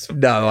belittled.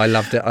 No, I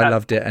loved it,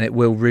 and it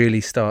will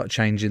really start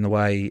changing the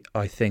way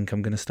I think.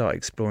 I'm going to start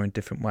exploring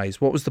different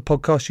ways. What was the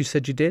podcast you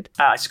said you did?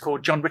 It's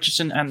called John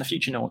Richardson and the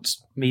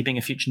Futurenauts. Me being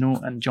a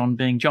Futurenaut and John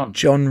being John.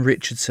 John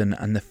Richardson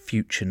and the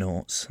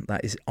Futurenauts.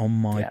 That is on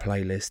my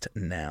playlist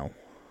now.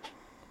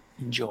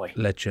 Enjoy.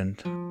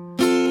 Legend.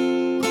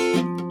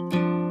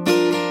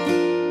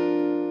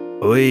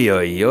 Oi,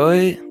 oi,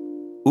 oi.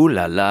 Ooh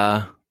la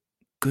la.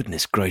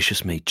 Goodness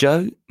gracious me.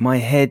 Joe, my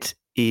head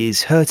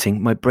is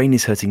hurting. My brain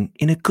is hurting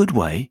in a good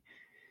way.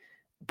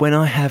 When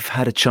I have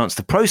had a chance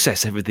to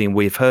process everything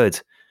we've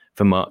heard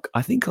from Mark,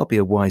 I think I'll be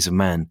a wiser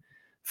man.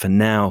 For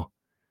now,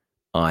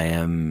 I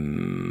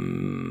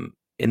am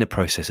in the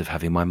process of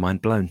having my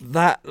mind blown.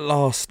 That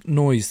last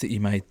noise that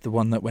you made, the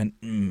one that went,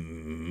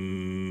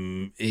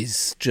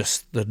 is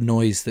just the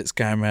noise that's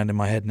going around in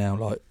my head now,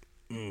 like,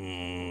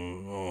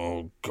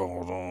 oh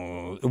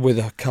God, with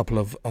a couple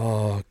of,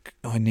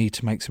 I need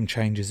to make some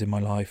changes in my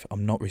life.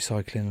 I'm not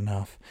recycling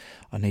enough.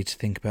 I need to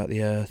think about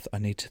the earth. I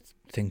need to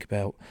think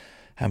about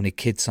how many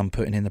kids I'm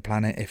putting in the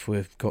planet. If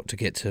we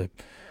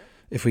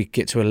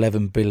get to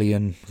 11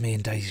 billion, me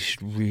and Daisy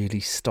should really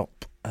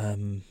stop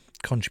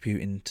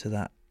contributing to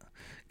that,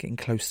 getting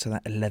close to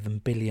that 11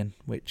 billion,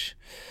 which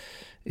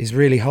is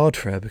really hard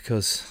for her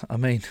because, I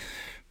mean,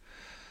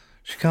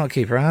 she can't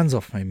keep her hands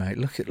off me, mate.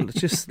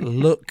 Just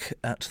look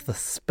at the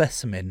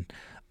specimen.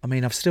 I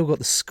mean, I've still got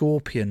the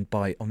scorpion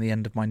bite on the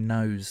end of my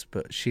nose,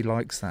 but she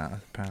likes that,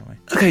 apparently.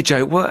 Okay,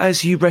 Joe, well,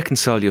 as you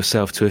reconcile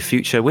yourself to a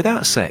future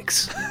without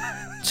sex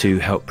to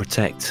help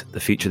protect the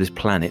future of this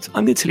planet,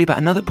 I'm going to tell you about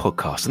another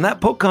podcast. And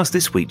that podcast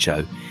this week,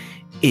 Joe,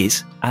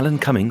 is Alan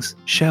Cumming's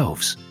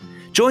Shelves.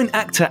 Join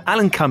actor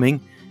Alan Cumming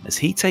as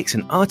he takes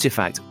an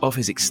artefact off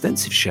his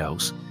extensive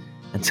shelves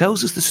and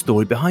tells us the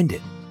story behind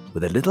it,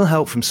 with a little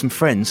help from some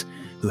friends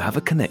who have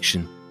a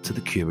connection to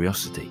the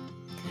curiosity.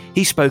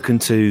 He's spoken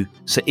to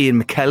Sir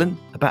Ian McKellen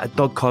about a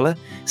dog collar,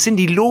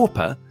 Cyndi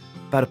Lauper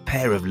about a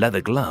pair of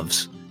leather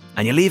gloves,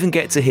 and you'll even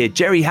get to hear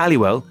Jerry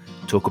Halliwell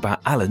talk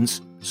about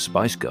Alan's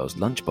Spice Girls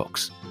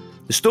lunchbox.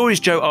 The stories,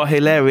 Joe, are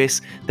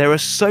hilarious. There are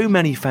so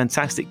many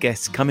fantastic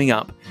guests coming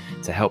up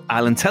to help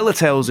Alan tell the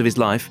tales of his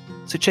life,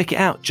 so check it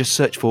out. Just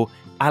search for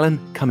Alan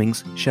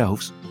Cumming's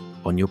Shelves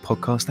on your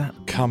podcast app.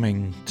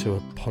 Coming to a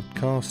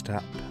podcast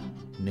app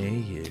near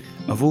you.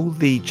 Of all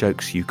the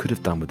jokes you could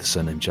have done with the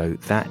surname Joe,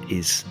 that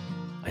is,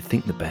 I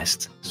think, the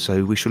best.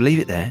 So we shall leave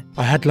it there.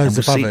 I had loads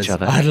and of we'll others. see each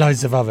other. I had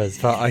loads of others,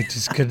 but I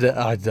just couldn't.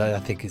 I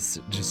think it's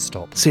just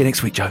stop. See you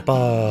next week, Joe.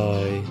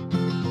 Bye.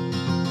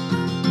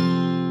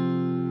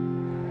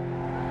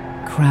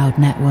 Crowd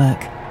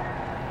Network,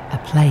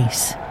 a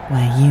place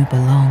where you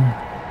belong.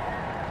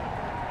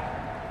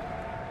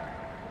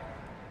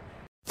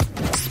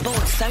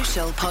 Sports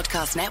Social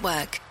Podcast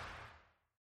Network.